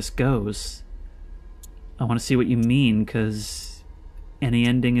see where this goes. I want to see what you mean, because any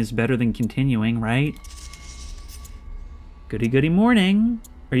ending is better than continuing, right? Goody goody morning.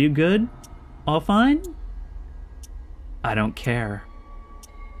 Are you good? All fine? I don't care.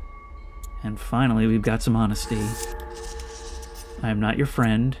 And finally, we've got some honesty. I am not your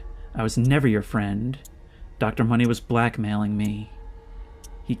friend. I was never your friend. Dr. Money was blackmailing me.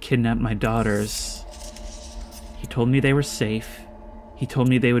 He kidnapped my daughters. He told me they were safe. He told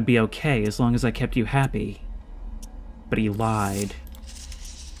me they would be okay as long as I kept you happy. But he lied.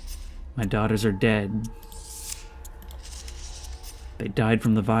 My daughters are dead. They died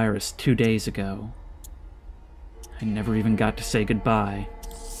from the virus 2 days ago. I never even got to say goodbye.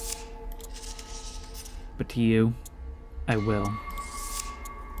 But to you, I will.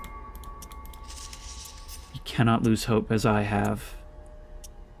 You cannot lose hope as I have.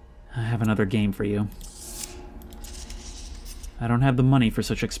 I have another game for you. I don't have the money for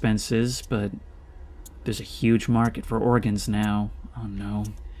such expenses, but there's a huge market for organs now. Oh no.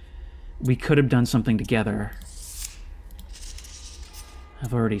 We could have done something together.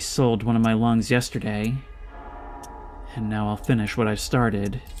 I've already sold one of my lungs yesterday, and now I'll finish what I've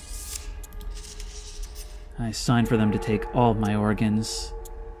started. I signed for them to take all of my organs.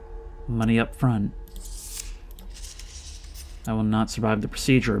 Money up front. I will not survive the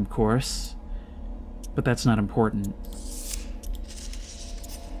procedure, of course, but that's not important.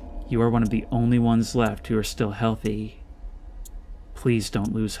 You are one of the only ones left who are still healthy. Please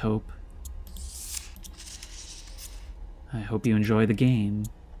don't lose hope. I hope you enjoy the game.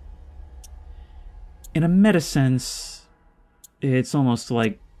 In a meta sense, it's almost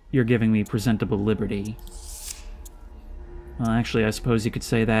like you're giving me presentable liberty. Well, actually, I suppose you could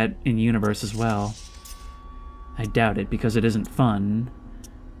say that in universe as well. I doubt it, because it isn't fun.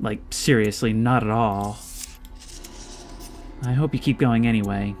 Like, seriously, not at all. I hope you keep going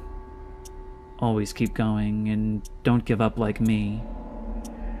anyway. Always keep going, and don't give up like me.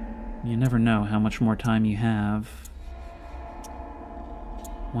 You never know how much more time you have.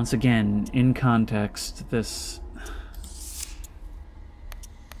 Once again, in context, this...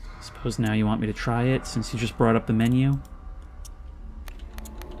 Suppose now you want me to try it, since you just brought up the menu?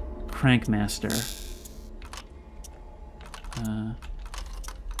 Crankmaster.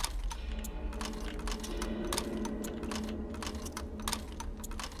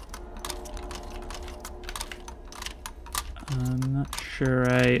 I'm not sure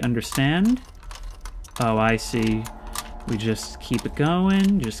I understand. Oh, I see. We just keep it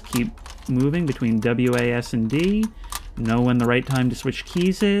going, just keep moving between W, A, S, and D, know when the right time to switch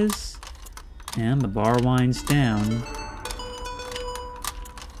keys is, and the bar winds down.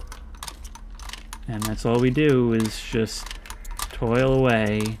 And that's all we do, is just toil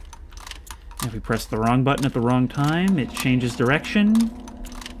away. If we press the wrong button at the wrong time, it changes direction.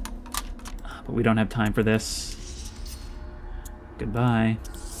 But we don't have time for this. Goodbye.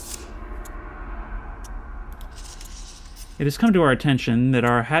 It has come to our attention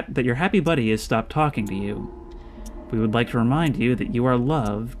that that your happy buddy has stopped talking to you. We would like to remind you that you are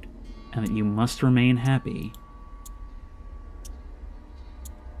loved and that you must remain happy.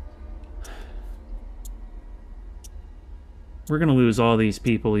 We're gonna lose all these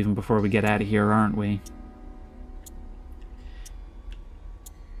people even before we get out of here, aren't we?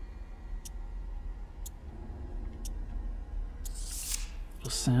 Well,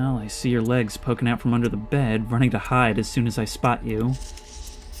 Sal, I see your legs poking out from under the bed, running to hide as soon as I spot you.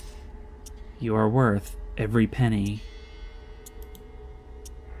 You are worth every penny.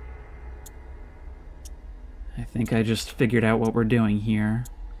 I think I just figured out what we're doing here.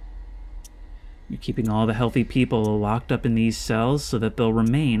 You're keeping all the healthy people locked up in these cells so that they'll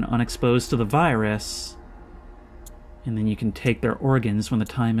remain unexposed to the virus. And then you can take their organs when the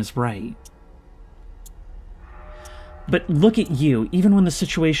time is right. But look at you, even when the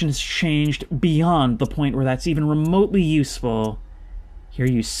situation has changed beyond the point where that's even remotely useful, here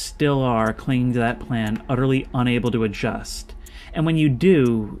you still are clinging to that plan, utterly unable to adjust. And when you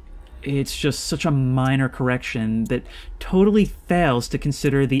do, it's just such a minor correction that totally fails to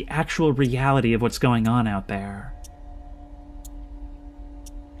consider the actual reality of what's going on out there.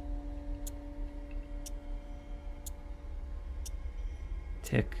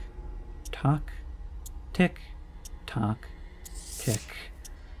 Tick, tock, tick, tock, tick.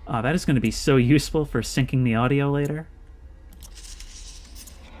 Oh, that is going to be so useful for syncing the audio later.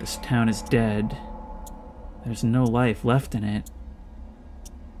 This town is dead. There's no life left in it.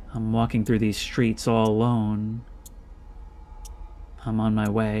 I'm walking through these streets all alone. I'm on my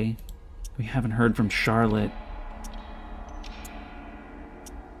way. We haven't heard from Charlotte.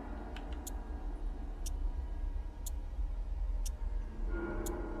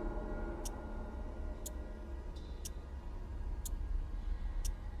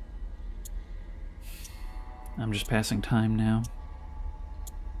 I'm just passing time now.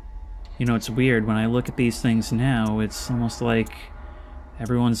 You know, it's weird, when I look at these things now, it's almost like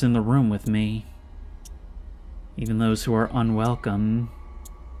everyone's in the room with me. Even those who are unwelcome.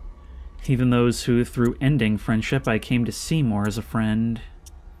 Even those who, through ending friendship, I came to see more as a friend.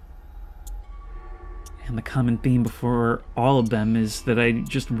 And the common theme before all of them is that I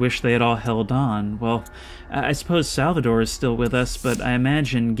just wish they had all held on. Well, I suppose Salvador is still with us, but I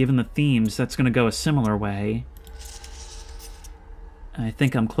imagine, given the themes, that's going to go a similar way. I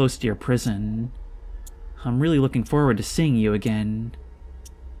think I'm close to your prison. I'm really looking forward to seeing you again.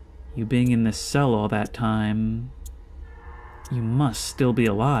 You being in this cell all that time. You must still be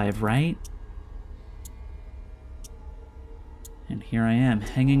alive, right? And here I am,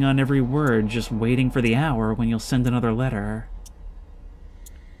 hanging on every word, just waiting for the hour when you'll send another letter.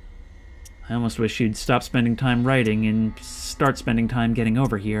 I almost wish you'd stop spending time writing and start spending time getting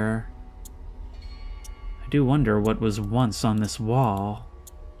over here. I do wonder what was once on this wall.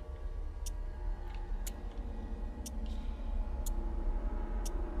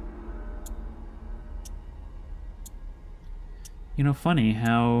 You know, funny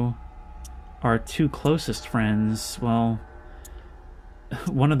how our two closest friends, well,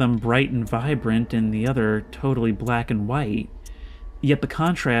 one of them bright and vibrant and the other totally black and white, yet the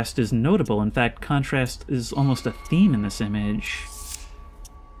contrast is notable. In fact, contrast is almost a theme in this image.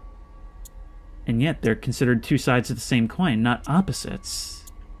 And yet they're considered two sides of the same coin, not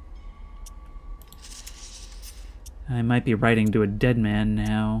opposites. I might be writing to a dead man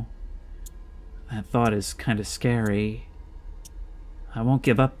now. That thought is kind of scary. I won't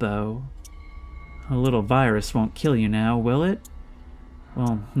give up, though. A little virus won't kill you now, will it?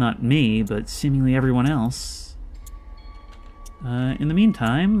 Well, not me, but seemingly everyone else. In the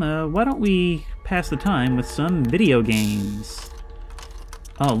meantime, why don't we pass the time with some video games?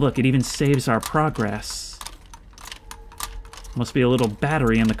 Oh, look, it even saves our progress. Must be a little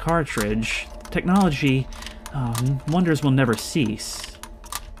battery in the cartridge. Technology, wonders will never cease.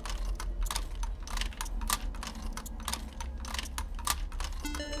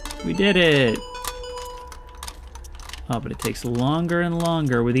 We did it! Oh, but it takes longer and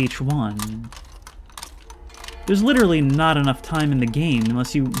longer with each one. There's literally not enough time in the game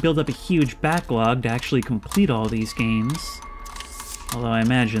unless you build up a huge backlog to actually complete all these games. Although I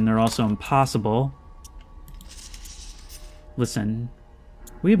imagine they're also impossible. Listen,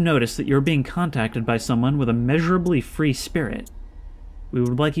 we have noticed that you're being contacted by someone with a measurably free spirit. We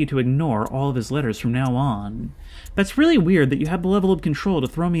would like you to ignore all of his letters from now on. That's really weird that you have the level of control to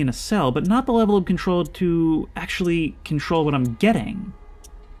throw me in a cell, but not the level of control to actually control what I'm getting.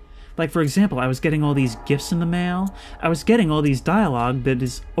 Like, for example, I was getting all these gifts in the mail. I was getting all these dialogue that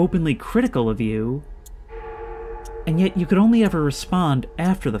is openly critical of you. And yet you could only ever respond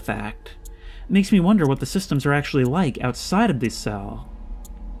after the fact. It makes me wonder what the systems are actually like outside of this cell.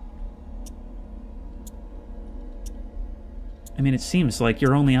 I mean, it seems like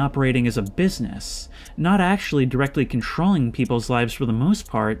you're only operating as a business, not actually directly controlling people's lives for the most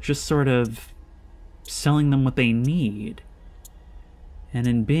part, just sort of selling them what they need. And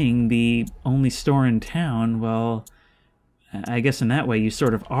in being the only store in town, well, I guess in that way you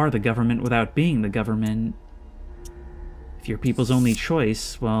sort of are the government without being the government. If you're people's only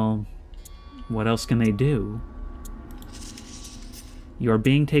choice, well, what else can they do? You are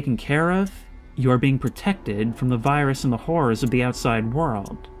being taken care of. You are being protected from the virus and the horrors of the outside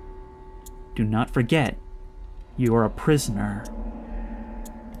world. Do not forget, you are a prisoner.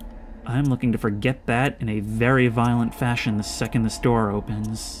 I'm looking to forget that in a very violent fashion the second this door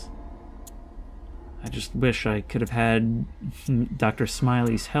opens. I just wish I could have had Dr.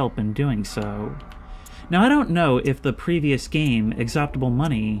 Smiley's help in doing so. Now, I don't know if the previous game, Exoptable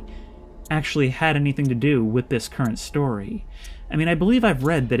Money, actually had anything to do with this current story. I mean, I believe I've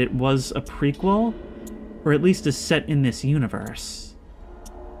read that it was a prequel, or at least is set in this universe.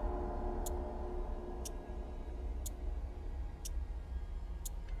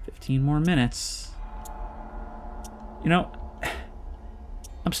 "15 more minutes. You know,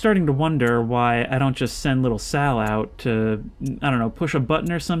 I'm starting to wonder why I don't just send little Sal out to, I don't know, push a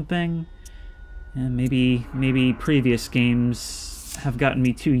button or something. And maybe previous games have gotten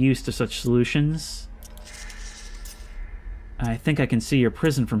me too used to such solutions. I think I can see your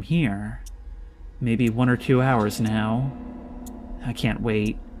prison from here. Maybe 1 or 2 hours now. I can't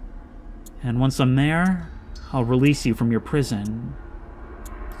wait. And once I'm there, I'll release you from your prison.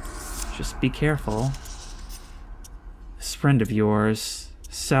 Just be careful. This friend of yours,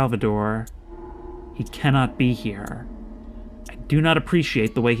 Salvador, he cannot be here. I do not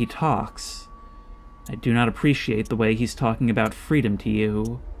appreciate the way he talks. I do not appreciate the way he's talking about freedom to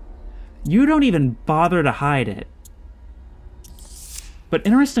you. You don't even bother to hide it. But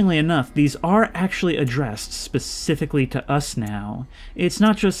interestingly enough, these are actually addressed specifically to us now. It's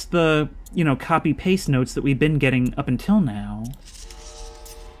not just the, copy-paste notes that we've been getting up until now.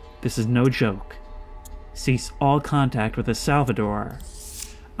 This is no joke. Cease all contact with El Salvador.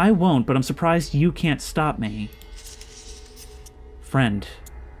 I won't, but I'm surprised you can't stop me. Friend,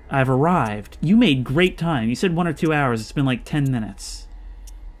 I've arrived. You made great time. You said 1 or 2 hours. It's been like 10 minutes.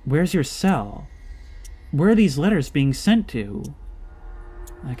 Where's your cell? Where are these letters being sent to?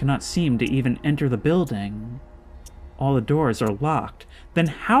 I cannot seem to even enter the building. All the doors are locked. Then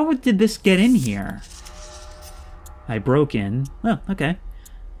how did this get in here? I broke in. Well, okay.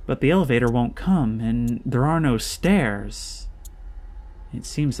 But the elevator won't come, and there are no stairs. It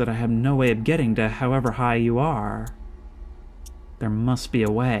seems that I have no way of getting to however high you are. There must be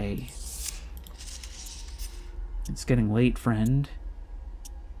a way. It's getting late, friend.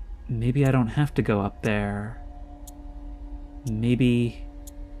 Maybe I don't have to go up there. Maybe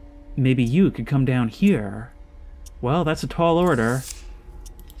you could come down here. Well, that's a tall order.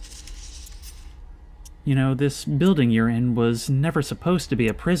 This building you're in was never supposed to be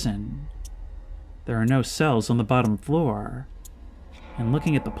a prison. There are no cells on the bottom floor. And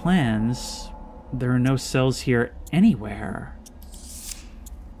looking at the plans, there are no cells here anywhere.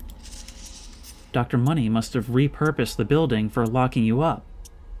 Dr. Money must have repurposed the building for locking you up.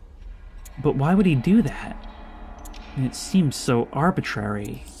 But why would he do that? It seems so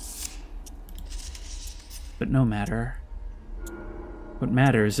arbitrary. But no matter. What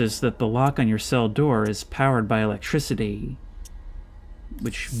matters is that the lock on your cell door is powered by electricity.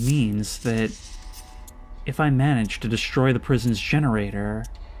 Which means that if I manage to destroy the prison's generator,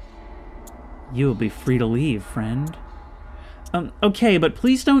 you'll be free to leave, friend. Okay, but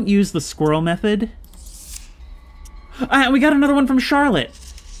please don't use the squirrel method. We got another one from Charlotte!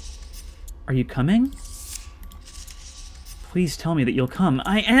 Are you coming? Please tell me that you'll come.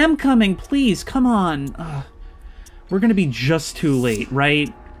 I am coming! Please, come on! We're gonna be just too late,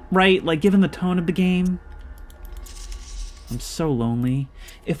 right? Right? Like, given the tone of the game? I'm so lonely.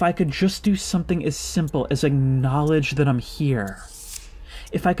 If I could just do something as simple as acknowledge that I'm here.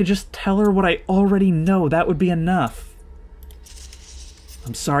 If I could just tell her what I already know, that would be enough.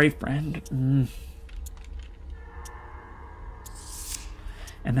 I'm sorry, friend.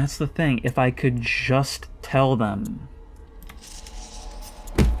 And that's the thing, if I could just tell them.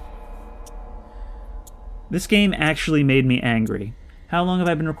 This game actually made me angry. How long have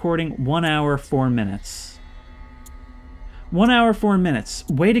I been recording? 1 hour, 4 minutes. 1 hour, 4 minutes.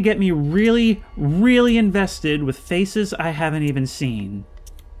 Way to get me really, really invested with faces I haven't even seen.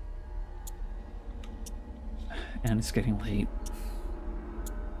 And it's getting late.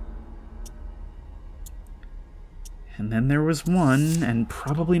 And then there was one, and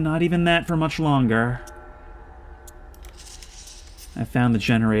probably not even that for much longer. I found the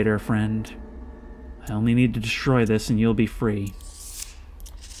generator, friend. I only need to destroy this and you'll be free.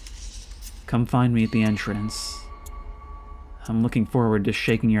 Come find me at the entrance. I'm looking forward to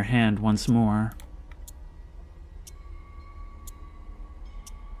shaking your hand once more.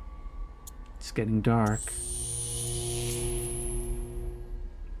 It's getting dark.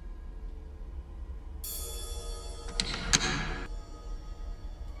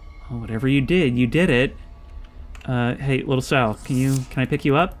 Oh, whatever you did it. Hey, little Sal, can I pick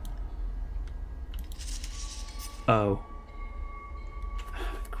you up? Oh.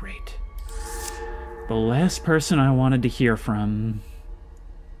 Great. The last person I wanted to hear from.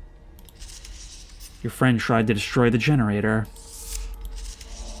 Your friend tried to destroy the generator.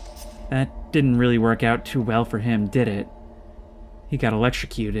 That didn't really work out too well for him, did it? He got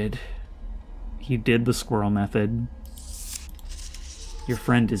electrocuted. He did the squirrel method. Your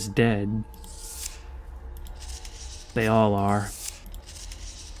friend is dead. They all are.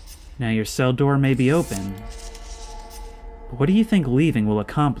 Now your cell door may be open. But what do you think leaving will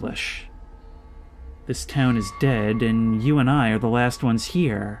accomplish? This town is dead, and you and I are the last ones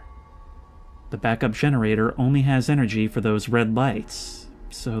here. The backup generator only has energy for those red lights,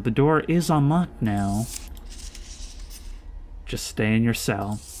 so the door is unlocked now. Just stay in your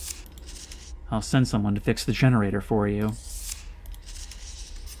cell. I'll send someone to fix the generator for you.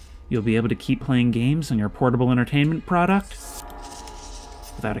 You'll be able to keep playing games on your portable entertainment product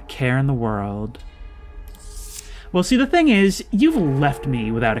without a care in the world. Well, see, the thing is, you've left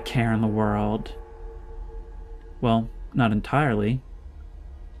me without a care in the world. Well, not entirely.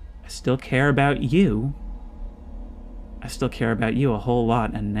 I still care about you. I still care about you a whole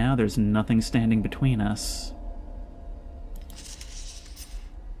lot, and now there's nothing standing between us.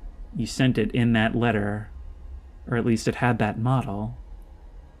 You sent it in that letter, or at least it had that model.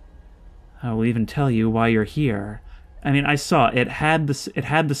 I will even tell you why you're here. I mean, I saw it had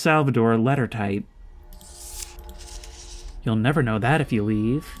the Salvador letter type. You'll never know that if you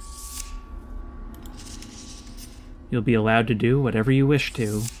leave. You'll be allowed to do whatever you wish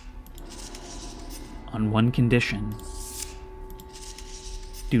to. On one condition.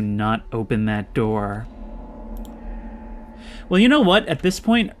 Do not open that door. Well, you know what? At this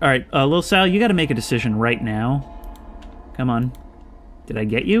point... Alright, Lil Sal, you gotta make a decision right now. Come on. Did I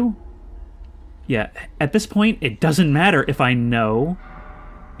get you? Yeah, at this point, it doesn't matter if I know,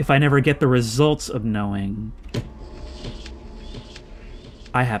 if I never get the results of knowing.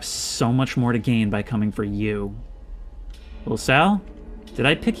 I have so much more to gain by coming for you. Well, Sal, did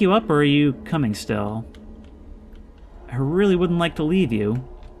I pick you up or are you coming still? I really wouldn't like to leave you.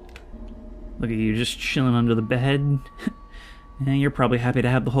 Look at you just chilling under the bed. You're probably happy to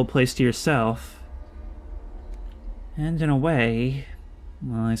have the whole place to yourself. And in a way,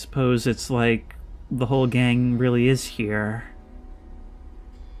 well, I suppose it's like the whole gang really is here.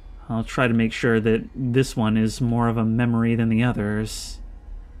 I'll try to make sure that this one is more of a memory than the others.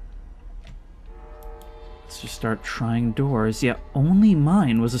 Let's just start trying doors. Yeah, only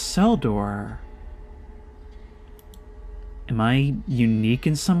mine was a cell door. Am I unique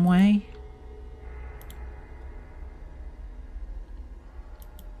in some way?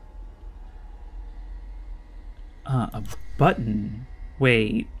 A button.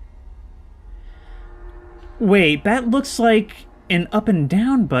 Wait, that looks like an up and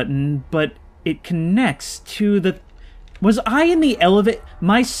down button, but it connects to the... Was I in the elevator?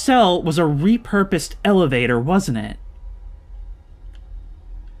 My cell was a repurposed elevator, wasn't it?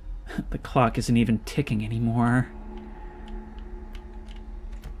 The clock isn't even ticking anymore.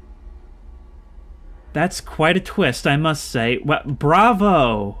 That's quite a twist, I must say. Well,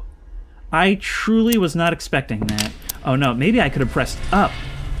 bravo! I truly was not expecting that. Oh no, maybe I could have pressed up.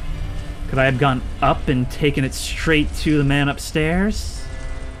 Could I have gone up and taken it straight to the man upstairs?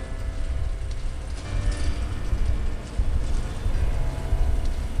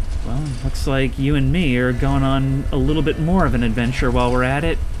 Well, looks like you and me are going on a little bit more of an adventure while we're at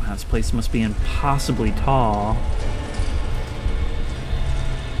it. Wow, this place must be impossibly tall.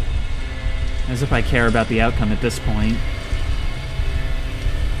 As if I care about the outcome at this point.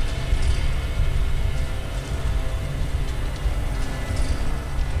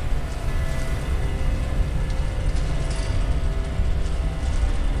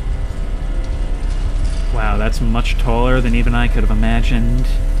 Wow, that's much taller than even I could have imagined.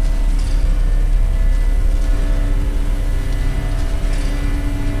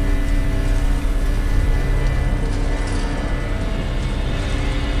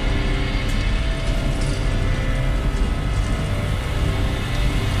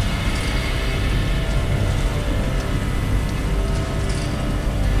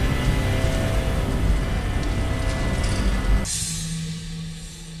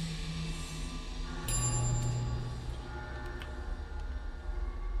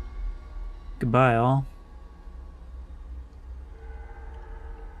 Goodbye, all.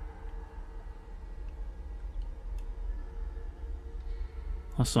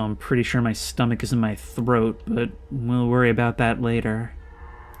 Also, I'm pretty sure my stomach is in my throat, but we'll worry about that later.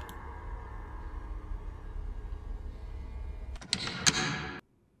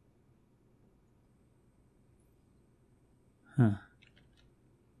 Huh.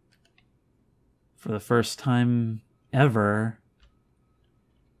 For the first time ever,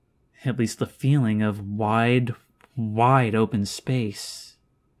 at least the feeling of wide open space.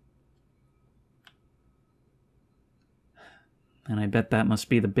 And I bet that must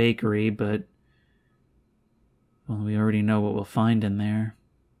be the bakery, but... well, we already know what we'll find in there.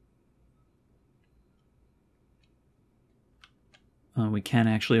 We can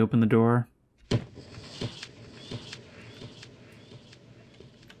actually open the door.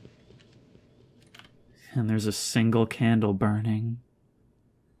 And there's a single candle burning.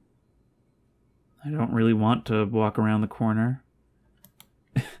 I don't really want to walk around the corner.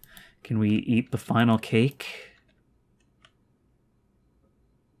 Can we eat the final cake?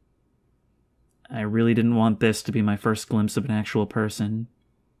 I really didn't want this to be my first glimpse of an actual person.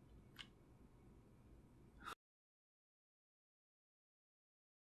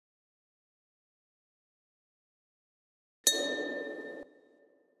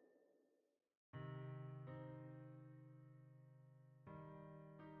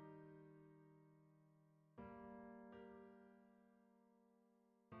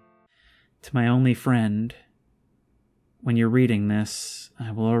 To my only friend, when you're reading this,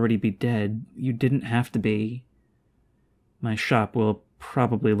 I will already be dead. You didn't have to be. My shop will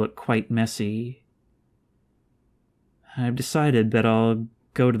probably look quite messy. I've decided that I'll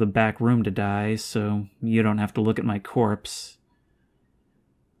go to the back room to die, so you don't have to look at my corpse.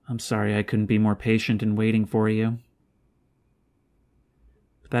 I'm sorry I couldn't be more patient in waiting for you.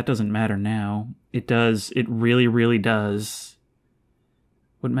 But that doesn't matter now. It does. It really, really does.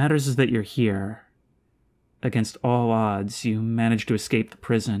 What matters is that you're here. Against all odds, you managed to escape the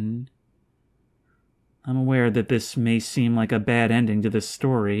prison. I'm aware that this may seem like a bad ending to this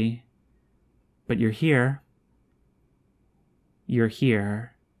story, but you're here. You're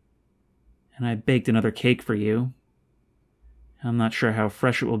here. And I baked another cake for you. I'm not sure how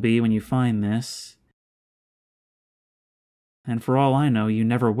fresh it will be when you find this. And for all I know, you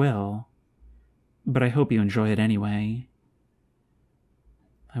never will. But I hope you enjoy it anyway.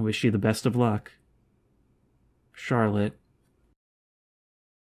 I wish you the best of luck. Charlotte.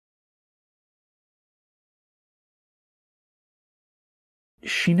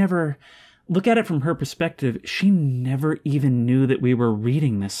 She never... Look at it from her perspective. She never even knew that we were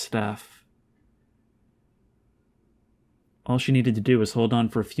reading this stuff. All she needed to do was hold on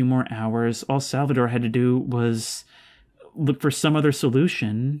for a few more hours. All Salvador had to do was look for some other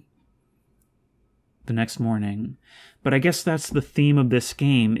solution the next morning. But I guess that's the theme of this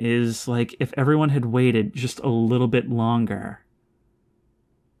game, is like if everyone had waited just a little bit longer.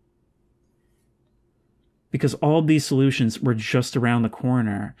 Because all these solutions were just around the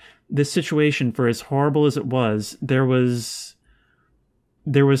corner. This situation, for as horrible as it was, there was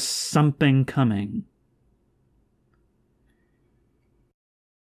something coming.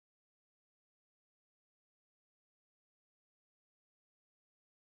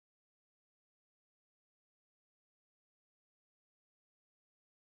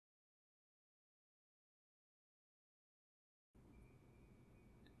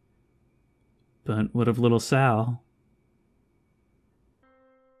 But what of little Sal?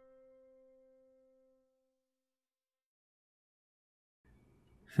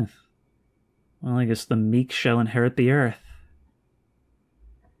 Well, I guess the meek shall inherit the earth.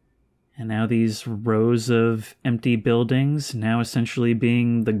 And now these rows of empty buildings, now essentially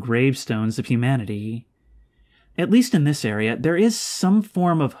being the gravestones of humanity. At least in this area, there is some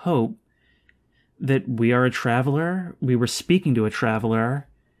form of hope that we are a traveler, we were speaking to a traveler,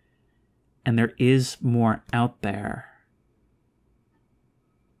 and there is more out there.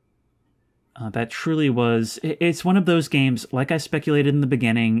 That truly was... It's one of those games, like I speculated in the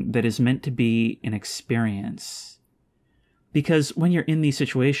beginning, that is meant to be an experience. Because when you're in these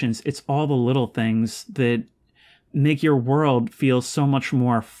situations, it's all the little things that make your world feel so much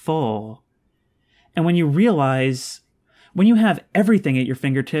more full. And when you realize... When you have everything at your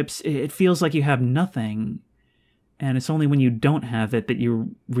fingertips, it feels like you have nothing. And it's only when you don't have it that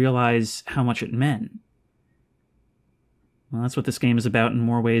you realize how much it meant. Well, that's what this game is about in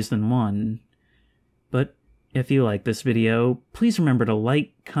more ways than one. But if you like this video, please remember to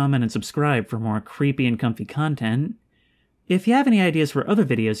like, comment, and subscribe for more creepy and comfy content. If you have any ideas for other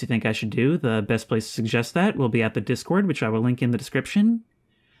videos you think I should do, the best place to suggest that will be at the Discord, which I will link in the description.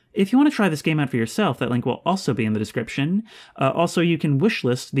 If you want to try this game out for yourself, that link will also be in the description. Also, you can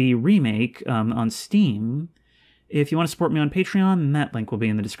wishlist the remake on Steam. If you want to support me on Patreon, that link will be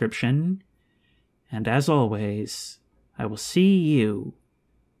in the description. And as always, I will see you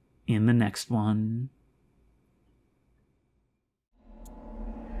in the next one.